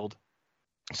be killed.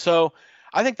 So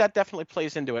I think that definitely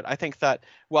plays into it. I think that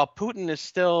while Putin is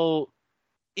still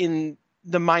in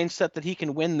the mindset that he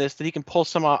can win this, that he can pull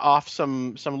some off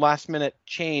some last minute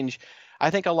change. I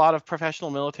think a lot of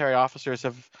professional military officers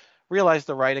have realized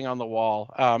the writing on the wall.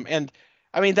 And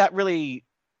I mean, that really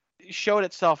showed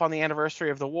itself on the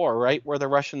anniversary of the war, right? Where the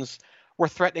Russians were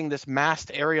threatening this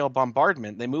massed aerial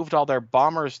bombardment. They moved all their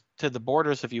bombers to the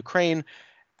borders of Ukraine.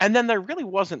 And then there really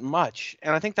wasn't much.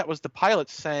 And I think that was the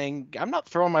pilots saying, I'm not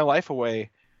throwing my life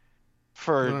away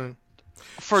for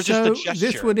just a gesture.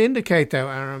 This would indicate, though,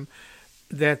 Aram,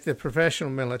 that the professional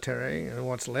military, and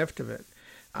what's left of it,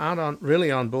 aren't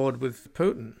really on board with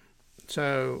Putin.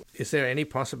 So is there any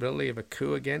possibility of a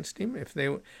coup against him if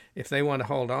they want to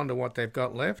hold on to what they've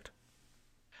got left?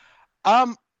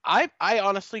 I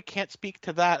honestly can't speak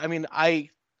to that. I mean, an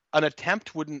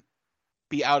attempt wouldn't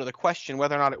be out of the question.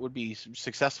 Whether or not it would be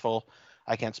successful,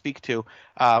 I can't speak to.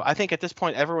 I think at this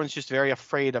point, everyone's just very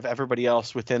afraid of everybody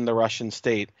else within the Russian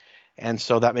state. And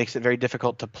so that makes it very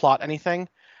difficult to plot anything.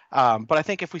 But I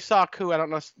think if we saw a coup,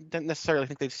 didn't necessarily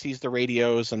think they'd seize the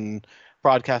radios and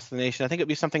broadcast the nation. I think it'd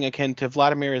be something akin to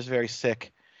Vladimir is very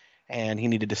sick and he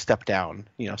needed to step down,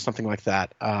 something like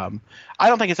that. I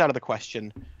don't think it's out of the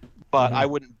question, but I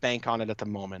wouldn't bank on it at the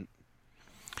moment.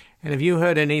 And have you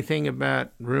heard anything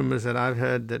about rumors that I've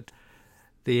heard that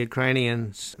the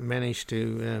Ukrainians managed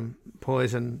to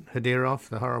poison Kadyrov,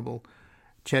 the horrible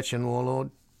Chechen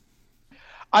warlord?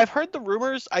 I've heard the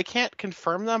rumors. I can't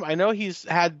confirm them. I know he's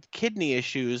had kidney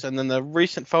issues, and then the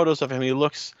recent photos of him, he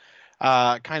looks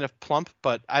kind of plump,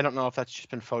 but I don't know if that's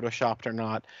just been photoshopped or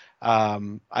not.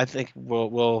 I think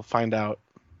we'll find out.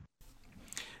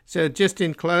 So just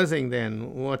in closing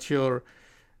then, what's your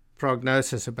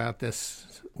prognosis about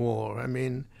this war? I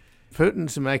mean,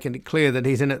 Putin's making it clear that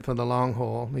he's in it for the long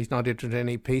haul. He's not interested in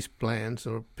any peace plans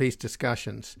or peace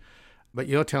discussions. But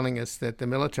you're telling us that the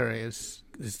military is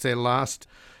their last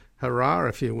hurrah,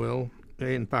 if you will,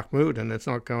 in Bakhmut, and it's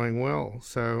not going well.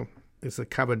 So is the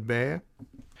cupboard bare?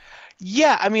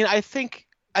 Yeah, I mean, I think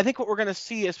what we're going to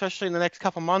see, especially in the next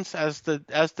couple months, as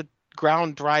the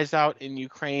ground dries out in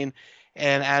Ukraine,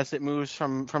 and as it moves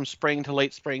from spring to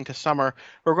late spring to summer,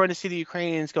 we're going to see the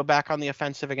Ukrainians go back on the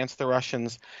offensive against the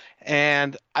Russians.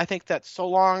 And I think that so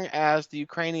long as the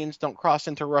Ukrainians don't cross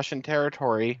into Russian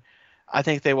territory, I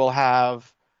think they will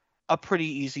have a pretty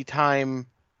easy time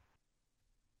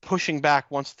pushing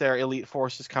back once their elite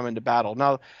forces come into battle.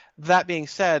 Now, that being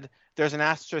said, there's an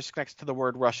asterisk next to the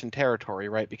word Russian territory,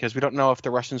 right? Because we don't know if the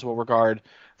Russians will regard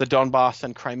the Donbass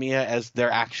and Crimea as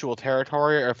their actual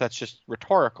territory or if that's just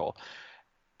rhetorical.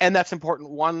 And that's important,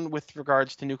 one, with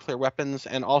regards to nuclear weapons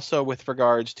and also with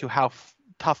regards to how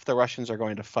tough the Russians are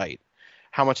going to fight,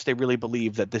 how much they really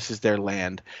believe that this is their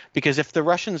land. Because if the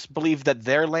Russians believe that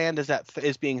their land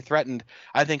is being threatened,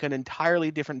 I think an entirely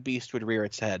different beast would rear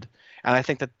its head. And I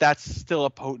think that that's still a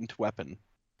potent weapon.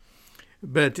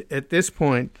 But at this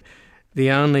point,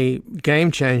 the only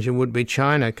game changer would be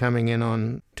China coming in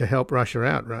on to help Russia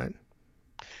out, right?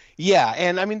 Yeah,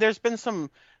 and I mean, there's been some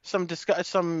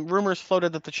rumors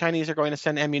floated that the Chinese are going to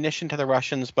send ammunition to the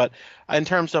Russians, but in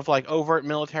terms of like overt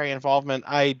military involvement,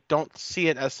 I don't see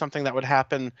it as something that would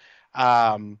happen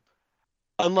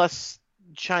unless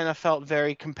China felt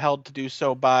very compelled to do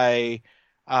so by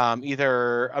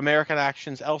either American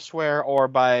actions elsewhere or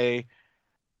by,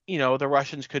 the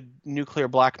Russians could nuclear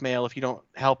blackmail. If you don't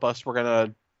help us, we're going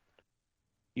to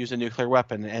use a nuclear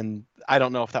weapon. And I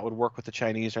don't know if that would work with the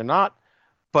Chinese or not,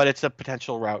 but it's a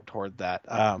potential route toward that.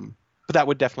 But that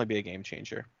would definitely be a game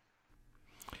changer.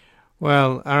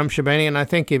 Well, Aram Shahbanian, I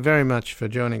thank you very much for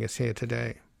joining us here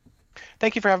today.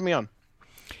 Thank you for having me on.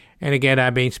 And again,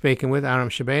 I've been speaking with Aram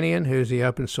Shahbanian, who's the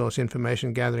Open Source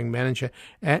Information Gathering Manager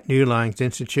at New Lines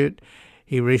Institute.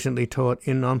 He recently taught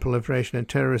in Nonproliferation and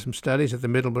Terrorism Studies at the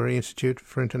Middlebury Institute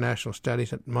for International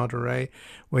Studies at Monterey,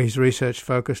 where his research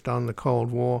focused on the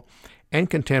Cold War and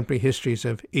contemporary histories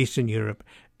of Eastern Europe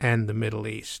and the Middle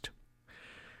East.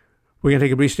 We're going to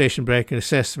take a brief station break and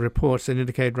assess the reports that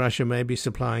indicate Russia may be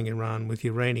supplying Iran with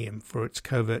uranium for its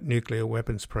covert nuclear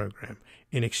weapons program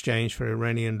in exchange for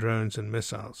Iranian drones and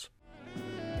missiles.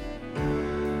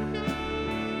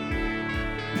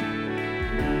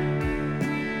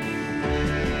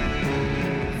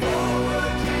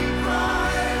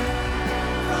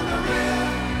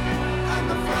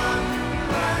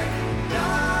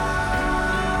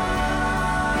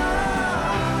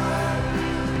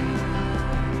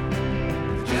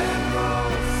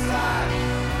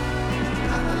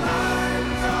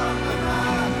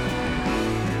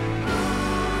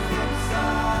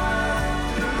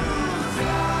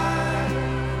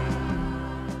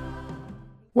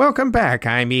 Welcome back.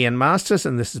 I'm Ian Masters,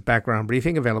 and this is Background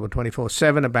Briefing, available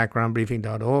 24/7 at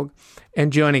backgroundbriefing.org.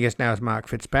 And joining us now is Mark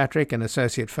Fitzpatrick, an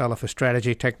Associate Fellow for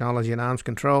Strategy, Technology and Arms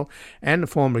Control, and the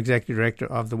former Executive Director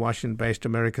of the Washington-based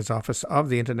Americas Office of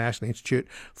the International Institute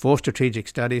for Strategic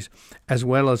Studies, as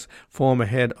well as former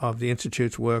head of the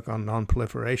Institute's work on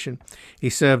nonproliferation.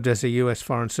 He served as a U.S.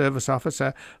 Foreign Service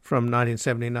officer from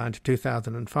 1979 to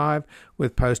 2005,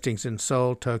 with postings in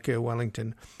Seoul, Tokyo,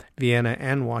 Wellington, Vienna,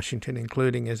 and Washington,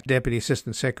 including as Deputy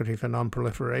Assistant Secretary for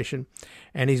Nonproliferation.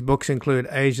 And his books include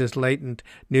Asia's Latent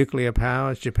Nuclear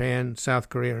Powers, Japan, South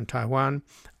Korea, and Taiwan,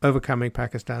 Overcoming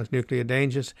Pakistan's Nuclear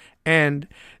Dangers, and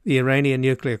The Iranian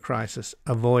Nuclear Crisis,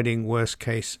 Avoiding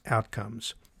Worst-Case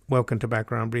Outcomes. Welcome to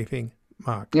Background Briefing,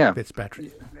 Mark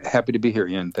Fitzpatrick. Happy to be here,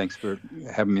 Ian. Thanks for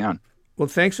having me on. Well,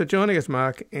 thanks for joining us,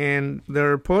 Mark. And there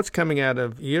are reports coming out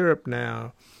of Europe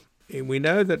now. We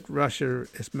know that Russia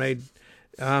has made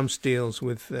arms deals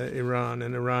with Iran,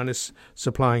 and Iran is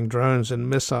supplying drones and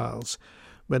missiles.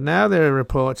 But now there are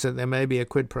reports that there may be a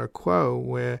quid pro quo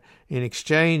where, in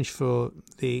exchange for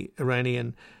the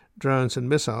Iranian drones and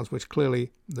missiles, which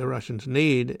clearly the Russians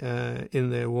need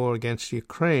in their war against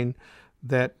Ukraine,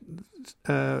 that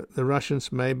the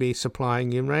Russians may be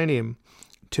supplying uranium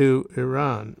to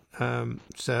Iran.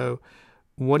 So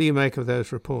what do you make of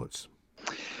those reports?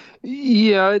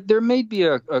 Yeah, there may be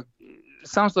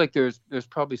sounds like there's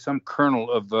probably some kernel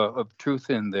of truth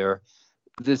in there.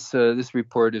 This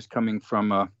report is coming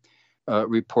from a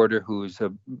reporter whose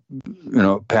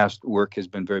past work has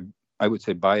been very, I would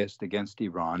say, biased against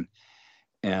Iran,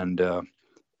 and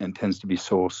tends to be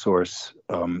sole source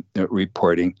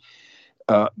reporting.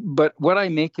 But what I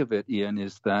make of it, Ian,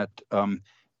 is that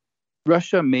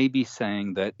Russia may be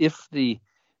saying that if the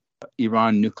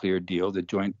Iran nuclear deal, the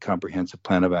Joint Comprehensive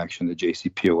Plan of Action, the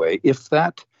JCPOA, if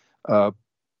that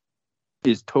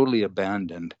is totally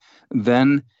abandoned,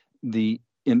 then the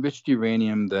enriched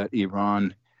uranium that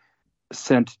Iran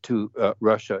sent to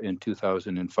Russia in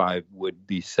 2005 would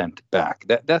be sent back.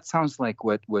 That sounds like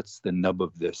what's the nub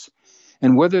of this.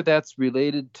 And whether that's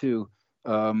related to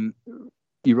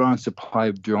Iran's supply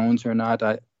of drones or not,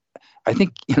 I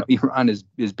think Iran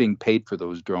is being paid for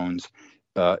those drones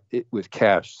with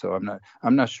cash. So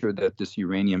I'm not sure that this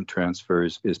uranium transfer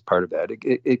is part of that.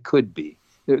 It could be.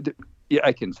 Yeah,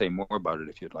 I can say more about it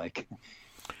if you'd like.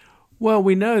 Well,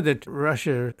 we know that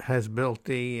Russia has built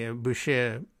the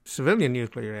Bushehr civilian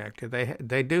nuclear reactor.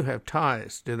 They do have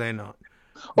ties, do they not?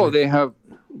 Oh, they have.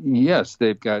 Yes,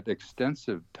 they've got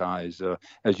extensive ties.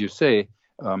 As you say,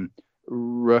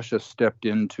 Russia stepped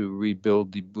in to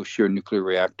rebuild the Bushehr nuclear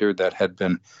reactor that had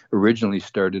been originally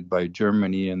started by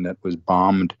Germany and that was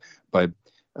bombed by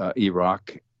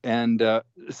Iraq. And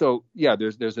so, yeah,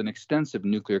 there's an extensive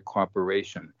nuclear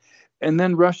cooperation. And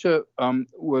then Russia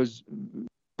was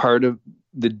part of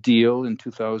the deal in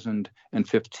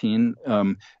 2015,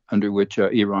 under which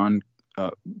Iran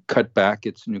cut back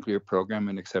its nuclear program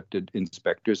and accepted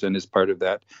inspectors. And as part of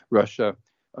that, Russia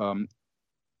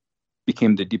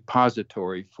became the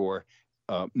depository for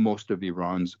most of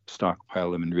Iran's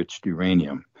stockpile of enriched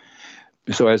uranium.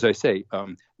 So, as I say,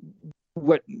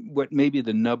 what may be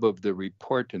the nub of the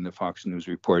report in the Fox News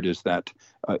report is that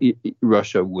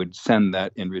Russia would send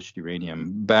that enriched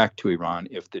uranium back to Iran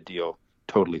if the deal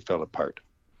totally fell apart.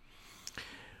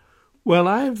 Well,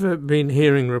 I've been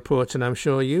hearing reports, and I'm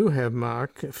sure you have,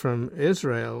 Mark, from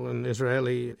Israel and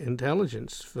Israeli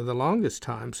intelligence for the longest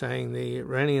time, saying the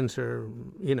Iranians are,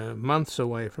 months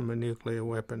away from a nuclear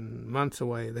weapon, months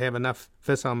away. They have enough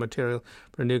fissile material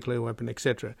for a nuclear weapon,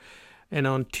 etc. And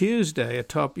on Tuesday, a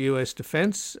top U.S.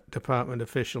 Defense Department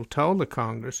official told the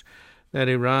Congress that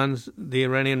the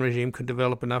Iranian regime could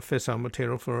develop enough fissile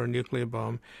material for a nuclear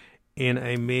bomb in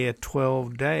a mere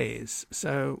 12 days.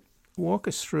 So walk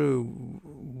us through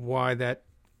why that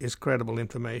is credible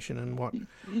information and what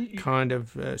kind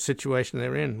of situation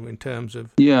they're in terms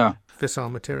of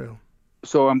fissile material.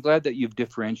 So I'm glad that you've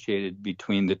differentiated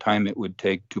between the time it would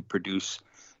take to produce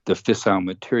the fissile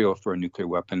material for a nuclear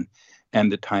weapon and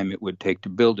the time it would take to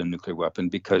build a nuclear weapon,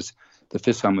 because the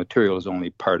fissile material is only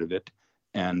part of it.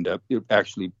 And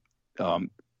actually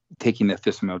taking that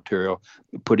fissile material,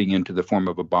 putting it into the form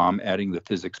of a bomb, adding the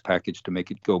physics package to make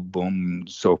it go boom, and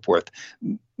so forth.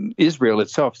 Israel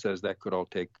itself says that could all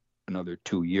take another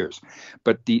 2 years.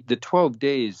 But the 12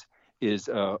 days is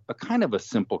a kind of a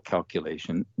simple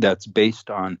calculation that's based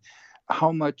on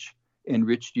how much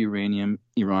enriched uranium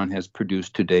Iran has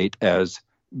produced to date as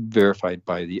verified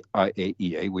by the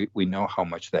IAEA. We know how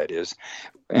much that is,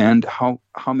 and how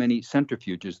many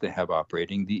centrifuges they have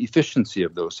operating, the efficiency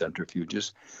of those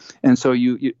centrifuges. And so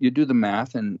you do the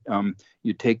math, and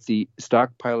you take the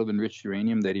stockpile of enriched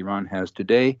uranium that Iran has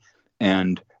today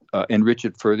and enrich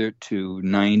it further to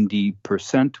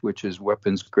 90%, which is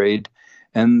weapons grade,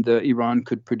 and Iran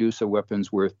could produce a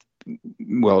weapons worth,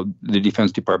 well, the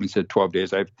Defense Department said 12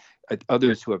 days.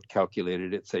 Others who have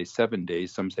calculated it say 7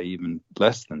 days. Some say even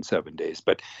less than 7 days.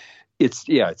 But it's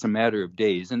a matter of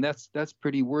days, and that's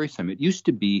pretty worrisome. It used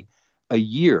to be a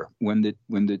year when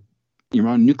the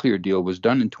Iran nuclear deal was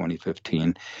done in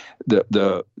 2015.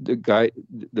 The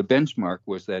benchmark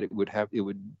was that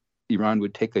Iran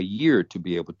would take a year to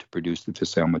be able to produce the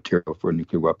fissile material for a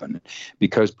nuclear weapon.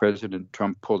 Because President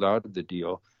Trump pulled out of the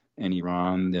deal and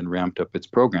Iran then ramped up its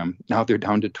program, now they're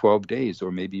down to 12 days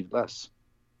or maybe less.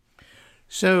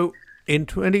 So in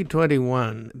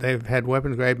 2021, they've had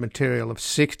weapons-grade material of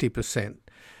 60%.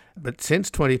 But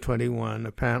since 2021,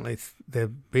 apparently there's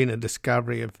been a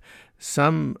discovery of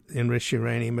some enriched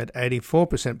uranium at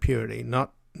 84% purity,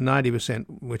 not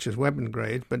 90%, which is weapons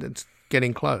grade, but it's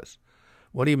getting close.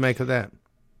 What do you make of that?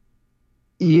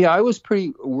 Yeah, I was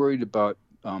pretty worried about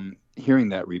hearing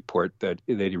that report that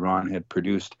Iran had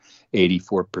produced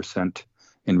 84%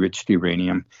 enriched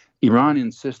uranium. Iran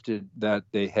insisted that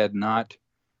they had not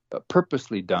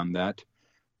purposely done that.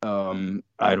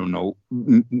 I don't know.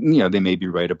 They may be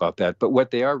right about that. But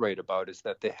what they are right about is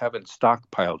that they haven't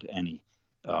stockpiled any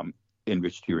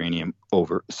enriched uranium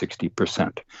over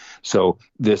 60%. So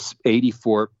this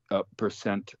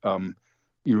 84%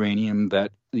 uranium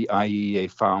that the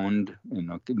IAEA found,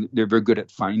 they're very good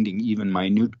at finding even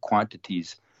minute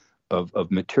quantities of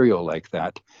material like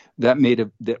that. That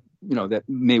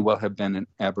may well have been an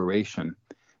aberration,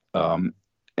 so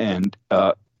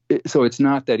it's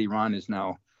not that Iran is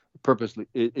now purposely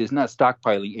is not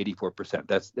stockpiling 84%.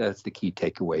 That's the key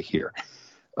takeaway here.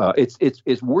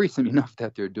 It's worrisome enough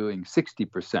that they're doing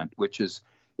 60%, which is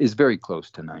very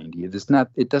close to 90.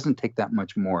 It doesn't take that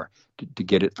much more to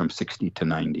get it from 60 to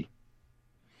 90.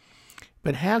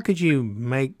 But how could you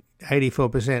make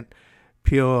 84%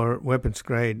 pure weapons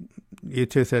grade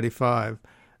U-235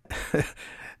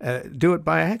 do it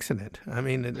by accident? I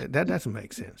mean, that doesn't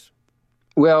make sense.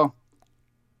 Well,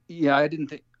 yeah, I didn't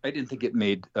think it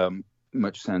made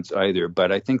much sense either.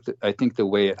 But I think the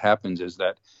way it happens is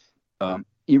that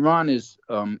Iran is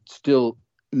still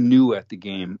new at the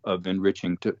game of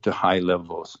enriching to high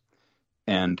levels,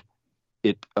 and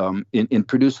it in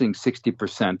producing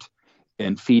 60%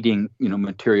 and feeding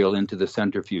material into the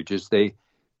centrifuges, they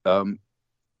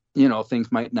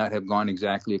things might not have gone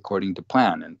exactly according to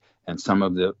plan, and some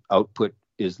of the output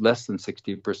is less than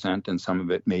 60%, and some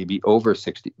of it may be over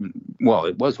 60. Well,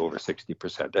 it was over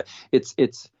 60%.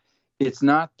 It's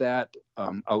not that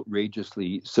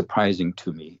outrageously surprising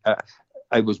to me.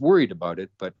 I was worried about it,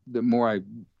 but the more I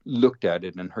looked at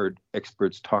it and heard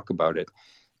experts talk about it,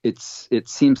 it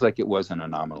seems like it was an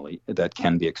anomaly that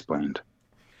can be explained.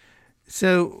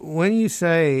 So when you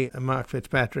say, Mark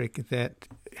Fitzpatrick, that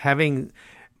having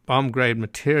bomb-grade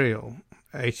material,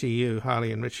 HEU,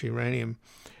 highly enriched uranium,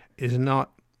 is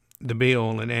not the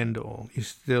be-all and end-all, you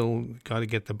still got to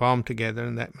get the bomb together,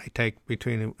 and that may take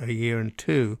between a year and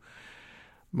two.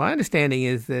 My understanding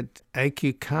is that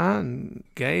A.Q. Khan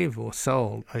gave or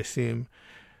sold, I assume,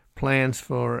 plans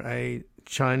for a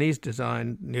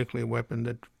Chinese-designed nuclear weapon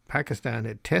that Pakistan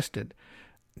had tested.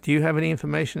 Do you have any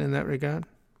information in that regard?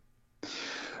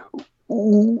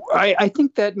 I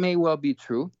think that may well be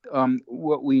true.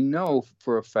 What we know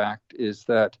for a fact is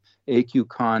that A.Q.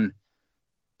 Khan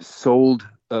sold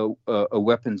a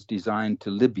weapons design to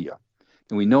Libya.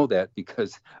 And we know that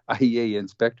because IAEA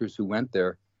inspectors who went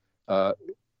there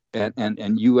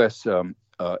and U.S.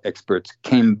 Experts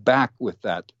came back with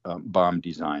that bomb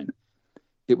design.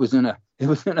 It was in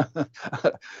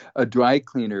a dry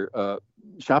cleaner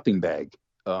shopping bag.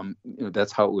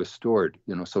 That's how it was stored,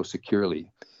 so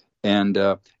securely. And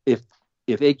if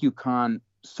A.Q. Khan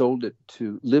sold it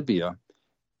to Libya,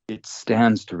 it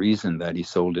stands to reason that he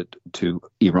sold it to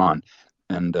Iran.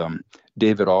 And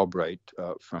David Albright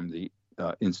from the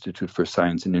Institute for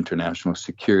Science and International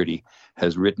Security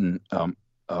has written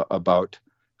about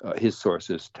his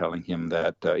sources telling him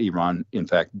that Iran, in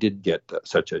fact, did get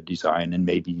such a design, and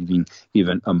maybe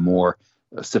even a more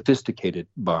sophisticated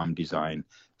bomb design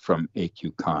from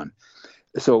A.Q. Khan.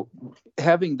 So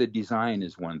having the design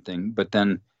is one thing, but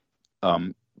then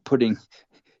going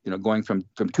from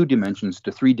 2 dimensions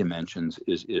to 3 dimensions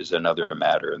is another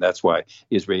matter. And that's why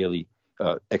Israeli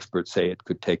experts say it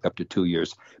could take up to 2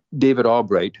 years. David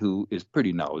Albright, who is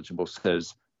pretty knowledgeable,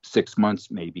 says 6 months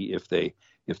maybe if they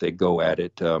if they go at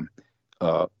it,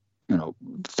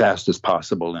 fast as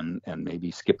possible and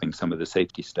maybe skipping some of the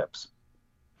safety steps.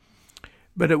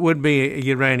 But it would be a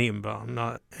uranium bomb,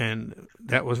 and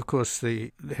that was, of course,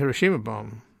 the Hiroshima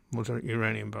bomb was a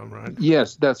uranium bomb, right?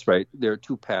 Yes, that's right. There are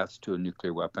two paths to a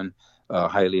nuclear weapon: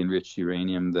 highly enriched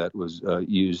uranium that was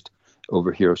used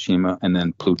over Hiroshima, and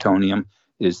then plutonium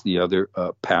is the other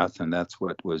path, and that's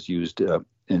what was used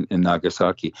in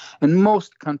Nagasaki. And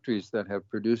most countries that have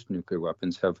produced nuclear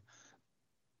weapons have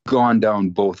gone down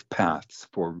both paths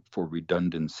for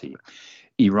redundancy.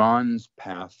 Iran's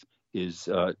path is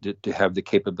to have the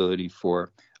capability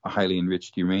for a highly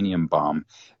enriched uranium bomb.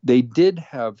 They did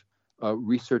have a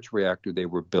research reactor they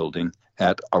were building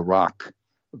at Arak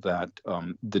that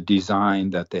the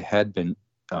design that they had been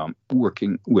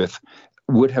working with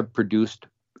would have produced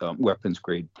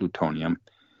weapons-grade plutonium.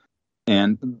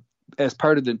 And as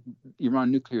part of the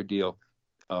Iran nuclear deal,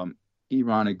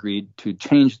 Iran agreed to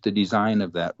change the design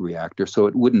of that reactor so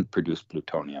it wouldn't produce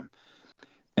plutonium.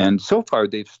 And so far,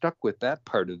 they've stuck with that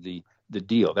part of the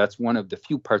deal. That's one of the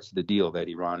few parts of the deal that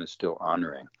Iran is still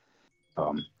honoring.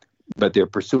 But they're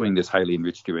pursuing this highly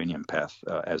enriched uranium path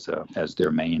as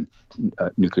their main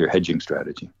nuclear hedging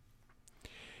strategy.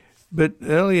 But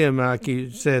earlier, Mark, you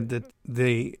said that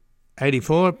the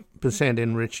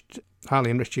 84%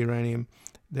 highly enriched uranium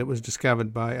that was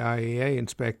discovered by IAEA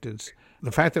inspectors,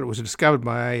 the fact that it was discovered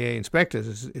by IAEA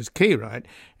inspectors is key, right?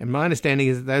 And my understanding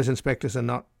is that those inspectors are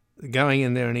not going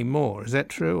in there anymore. Is that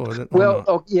true?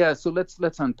 Yeah. So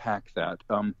let's unpack that.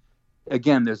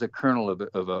 Again, there's a kernel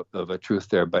of a truth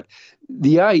there, but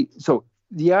the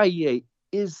IAEA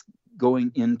is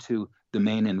going into the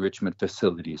main enrichment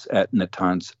facilities at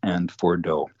Natanz and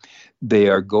Fordow. They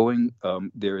are going.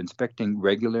 They're inspecting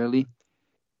regularly.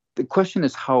 The question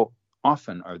is, how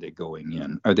often are they going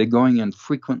in? Are they going in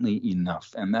frequently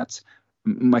enough? And that's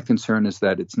my concern, is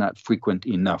that it's not frequent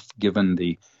enough, given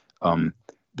the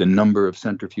number of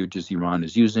centrifuges Iran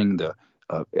is using, the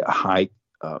high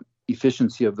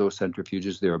efficiency of those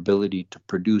centrifuges, their ability to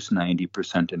produce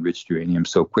 90% enriched uranium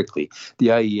so quickly. The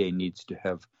IAEA needs to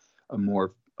have a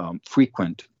more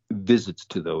frequent visits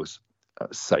to those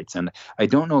sites, and I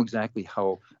don't know exactly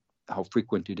how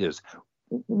frequent it is.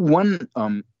 One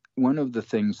of the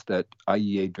things that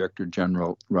IAEA Director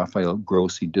General Rafael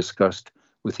Grossi discussed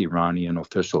with Iranian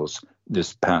officials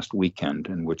this past weekend,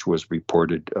 and which was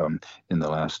reported in the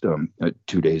last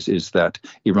 2 days, is that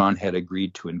Iran had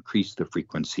agreed to increase the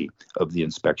frequency of the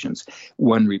inspections.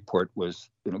 One report was,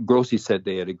 Grossi said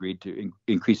they had agreed to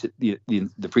increase the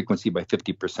frequency by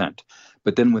 50%.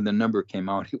 But then when the number came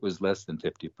out, it was less than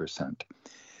 50%.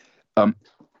 But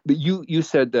you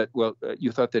said that,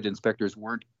 you thought that inspectors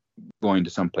weren't going to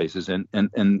some places, and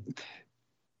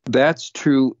that's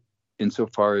true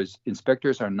insofar as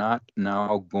inspectors are not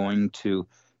now going to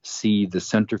see the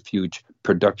centrifuge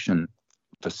production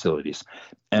facilities.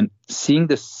 And seeing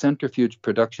the centrifuge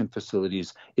production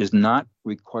facilities is not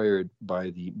required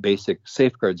by the Basic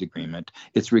Safeguards Agreement.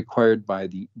 It's required by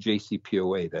the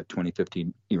JCPOA, that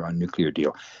 2015 Iran nuclear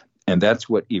deal. And that's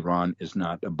what Iran is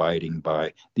not abiding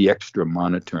by, the extra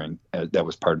monitoring that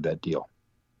was part of that deal.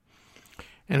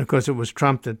 And, of course, it was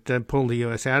Trump that pulled the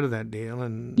U.S. out of that deal,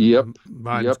 and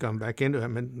Biden's gone back into it. I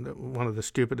mean, one of the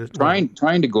stupidest... Trying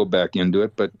to go back into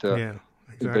it, but yeah,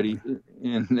 exactly.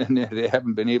 And they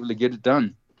haven't been able to get it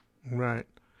done. Right.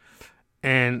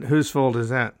 And whose fault is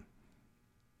that?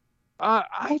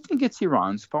 I think it's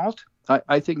Iran's fault.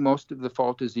 I think most of the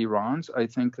fault is Iran's. I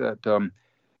think that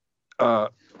the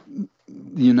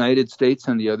United States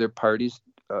and the other parties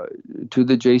to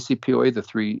the JCPOA, the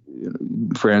three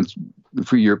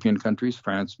European countries,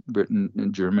 France, Britain,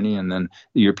 and Germany, and then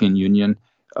the European Union,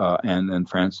 and then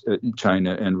France,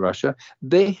 China, and Russia,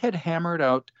 they had hammered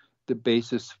out the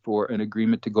basis for an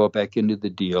agreement to go back into the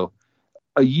deal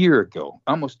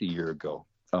almost a year ago,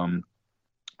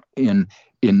 in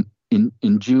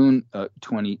June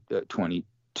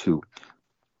 2022,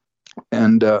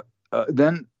 and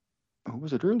then, or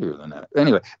was it earlier than that?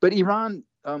 Anyway, but Iran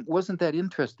wasn't that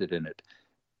interested in it.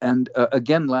 And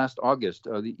again, last August,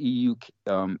 the EU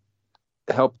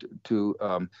helped to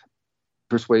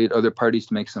persuade other parties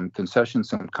to make some concessions,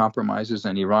 some compromises,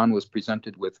 and Iran was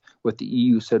presented with what the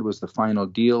EU said was the final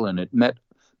deal, and it met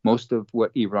most of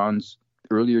what Iran's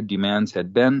earlier demands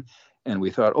had been. And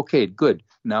we thought, okay, good,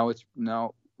 now it's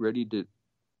ready to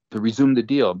resume the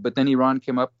deal. But then Iran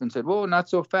came up and said, well, not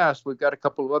so fast. We've got a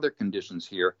couple of other conditions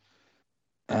here.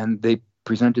 And they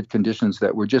presented conditions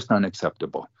that were just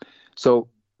unacceptable. So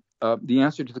the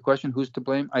answer to the question, who's to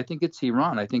blame? I think it's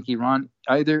Iran. I think Iran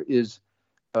either is,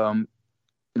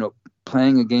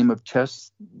 playing a game of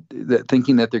chess,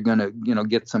 thinking that they're going to,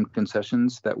 get some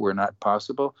concessions that were not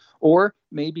possible. Or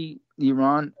maybe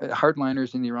Iran,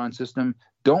 hardliners in the Iran system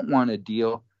don't want a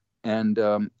deal and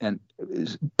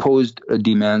posed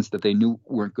demands that they knew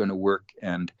weren't going to work,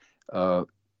 and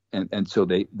so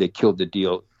they killed the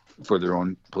deal for their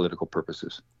own political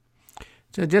purposes.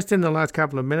 So just in the last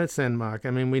couple of minutes then, Mark,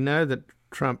 I mean, we know that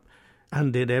Trump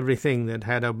undid everything that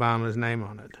had Obama's name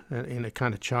on it in a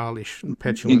kind of childish and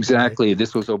petulant Exactly. way.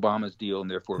 This was Obama's deal, and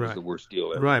therefore it was the worst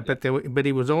deal ever. Right, but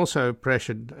he was also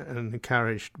pressured and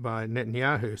encouraged by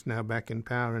Netanyahu, who's now back in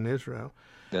power in Israel.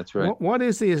 That's right. What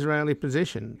is the Israeli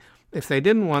position? If they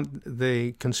didn't want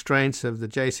the constraints of the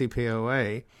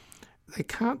JCPOA, they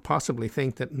can't possibly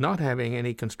think that not having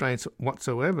any constraints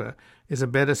whatsoever is a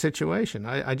better situation.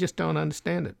 I just don't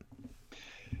understand it.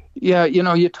 Yeah,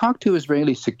 you talk to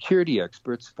Israeli security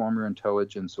experts, former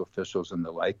intelligence officials and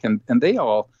the like, and they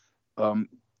all,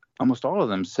 almost all of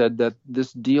them, said that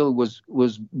this deal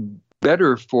was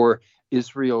better for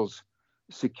Israel's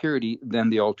security than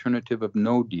the alternative of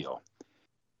no deal.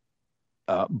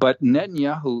 But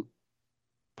Netanyahu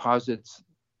posits,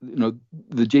 the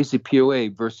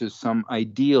JCPOA versus some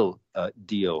ideal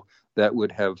deal that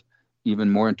would have even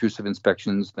more intrusive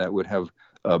inspections, that would have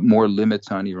more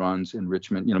limits on Iran's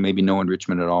enrichment, maybe no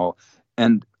enrichment at all.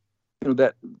 And,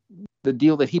 that the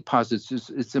deal that he posits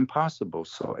it's impossible.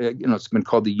 So, it's been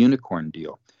called the unicorn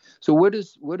deal. So what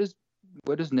is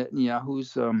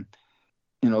Netanyahu's,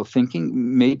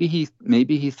 thinking? Maybe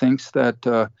he thinks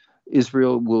that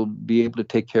Israel will be able to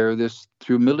take care of this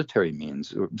through military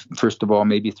means. First of all,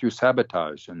 maybe through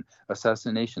sabotage and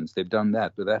assassinations. They've done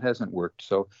that, but that hasn't worked.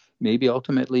 So maybe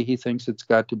ultimately he thinks it's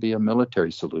got to be a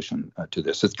military solution to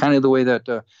this. It's kind of the way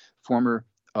that former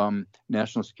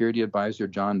National Security Advisor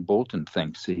John Bolton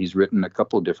thinks. He's written a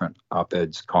couple of different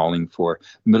op-eds calling for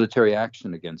military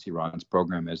action against Iran's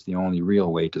program as the only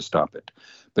real way to stop it.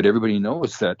 But everybody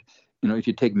knows that, if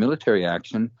you take military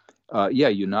action,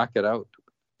 you knock it out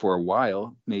for a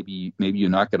while, maybe you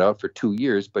knock it out for 2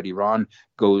 years, but Iran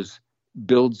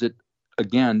builds it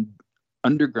again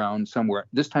underground somewhere,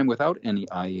 this time without any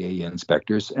IAEA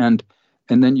inspectors, and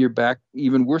then you're back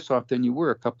even worse off than you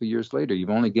were a couple of years later. You've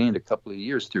only gained a couple of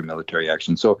years through military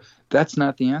action. So that's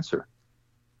not the answer.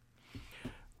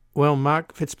 Well,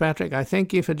 Mark Fitzpatrick, I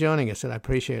thank you for joining us, and I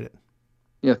appreciate it.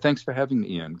 Yeah, thanks for having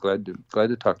me, Ian. Glad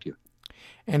to talk to you.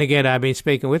 And again, I've been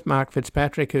speaking with Mark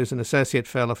Fitzpatrick, who's an Associate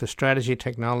Fellow for Strategy,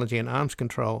 Technology and Arms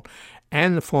Control,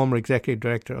 and the former Executive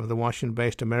Director of the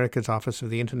Washington-based Americas Office of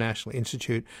the International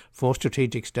Institute for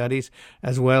Strategic Studies,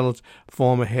 as well as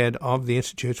former head of the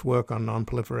Institute's work on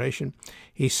nonproliferation.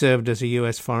 He served as a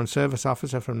U.S. Foreign Service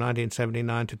officer from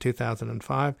 1979 to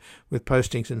 2005, with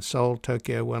postings in Seoul,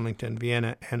 Tokyo, Wellington,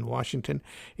 Vienna, and Washington,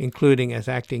 including as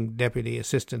Acting Deputy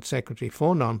Assistant Secretary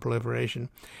for Nonproliferation.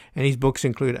 And his books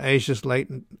include Asia's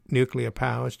Latent Nuclear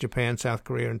Powers, Japan, South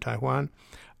Korea, and Taiwan,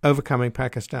 Overcoming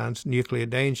Pakistan's Nuclear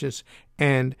Dangers,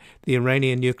 and The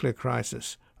Iranian Nuclear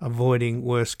Crisis, Avoiding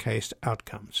Worst-Case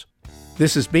Outcomes.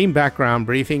 This has been Background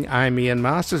Briefing. I'm Ian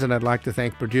Masters, and I'd like to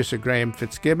thank producer Graham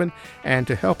Fitzgibbon. And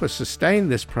to help us sustain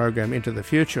this program into the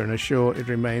future and assure it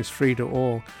remains free to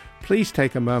all, please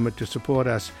take a moment to support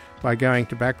us by going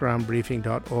to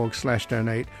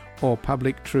backgroundbriefing.org/donate or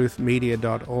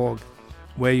publictruthmedia.org,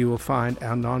 where you will find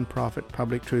our non-profit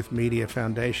Public Truth Media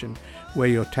Foundation, where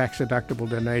your tax-deductible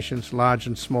donations, large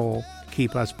and small,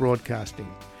 keep us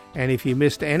broadcasting. And if you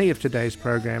missed any of today's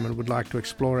program and would like to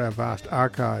explore our vast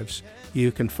archives,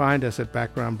 you can find us at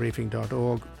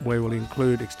backgroundbriefing.org, where we'll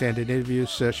include extended interviews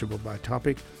searchable by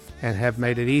topic, and have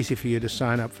made it easy for you to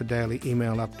sign up for daily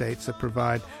email updates that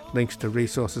provide links to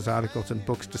resources, articles, and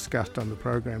books discussed on the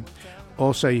program.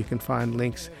 Also, you can find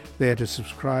links there to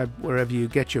subscribe wherever you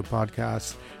get your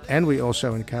podcasts, and we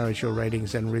also encourage your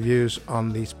ratings and reviews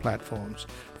on these platforms.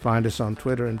 Find us on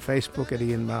Twitter and Facebook at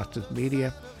Ian Masters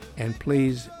Media, and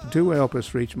please do help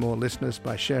us reach more listeners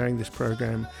by sharing this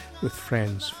program with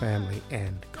friends, family,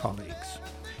 and colleagues.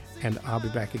 And I'll be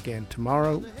back again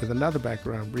tomorrow with another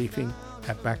Background Briefing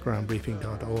at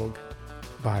backgroundbriefing.org.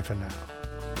 Bye for now.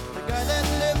 The guy that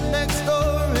lived next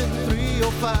door in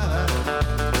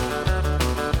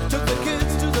 305 took the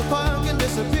kids to the park and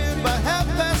disappeared by half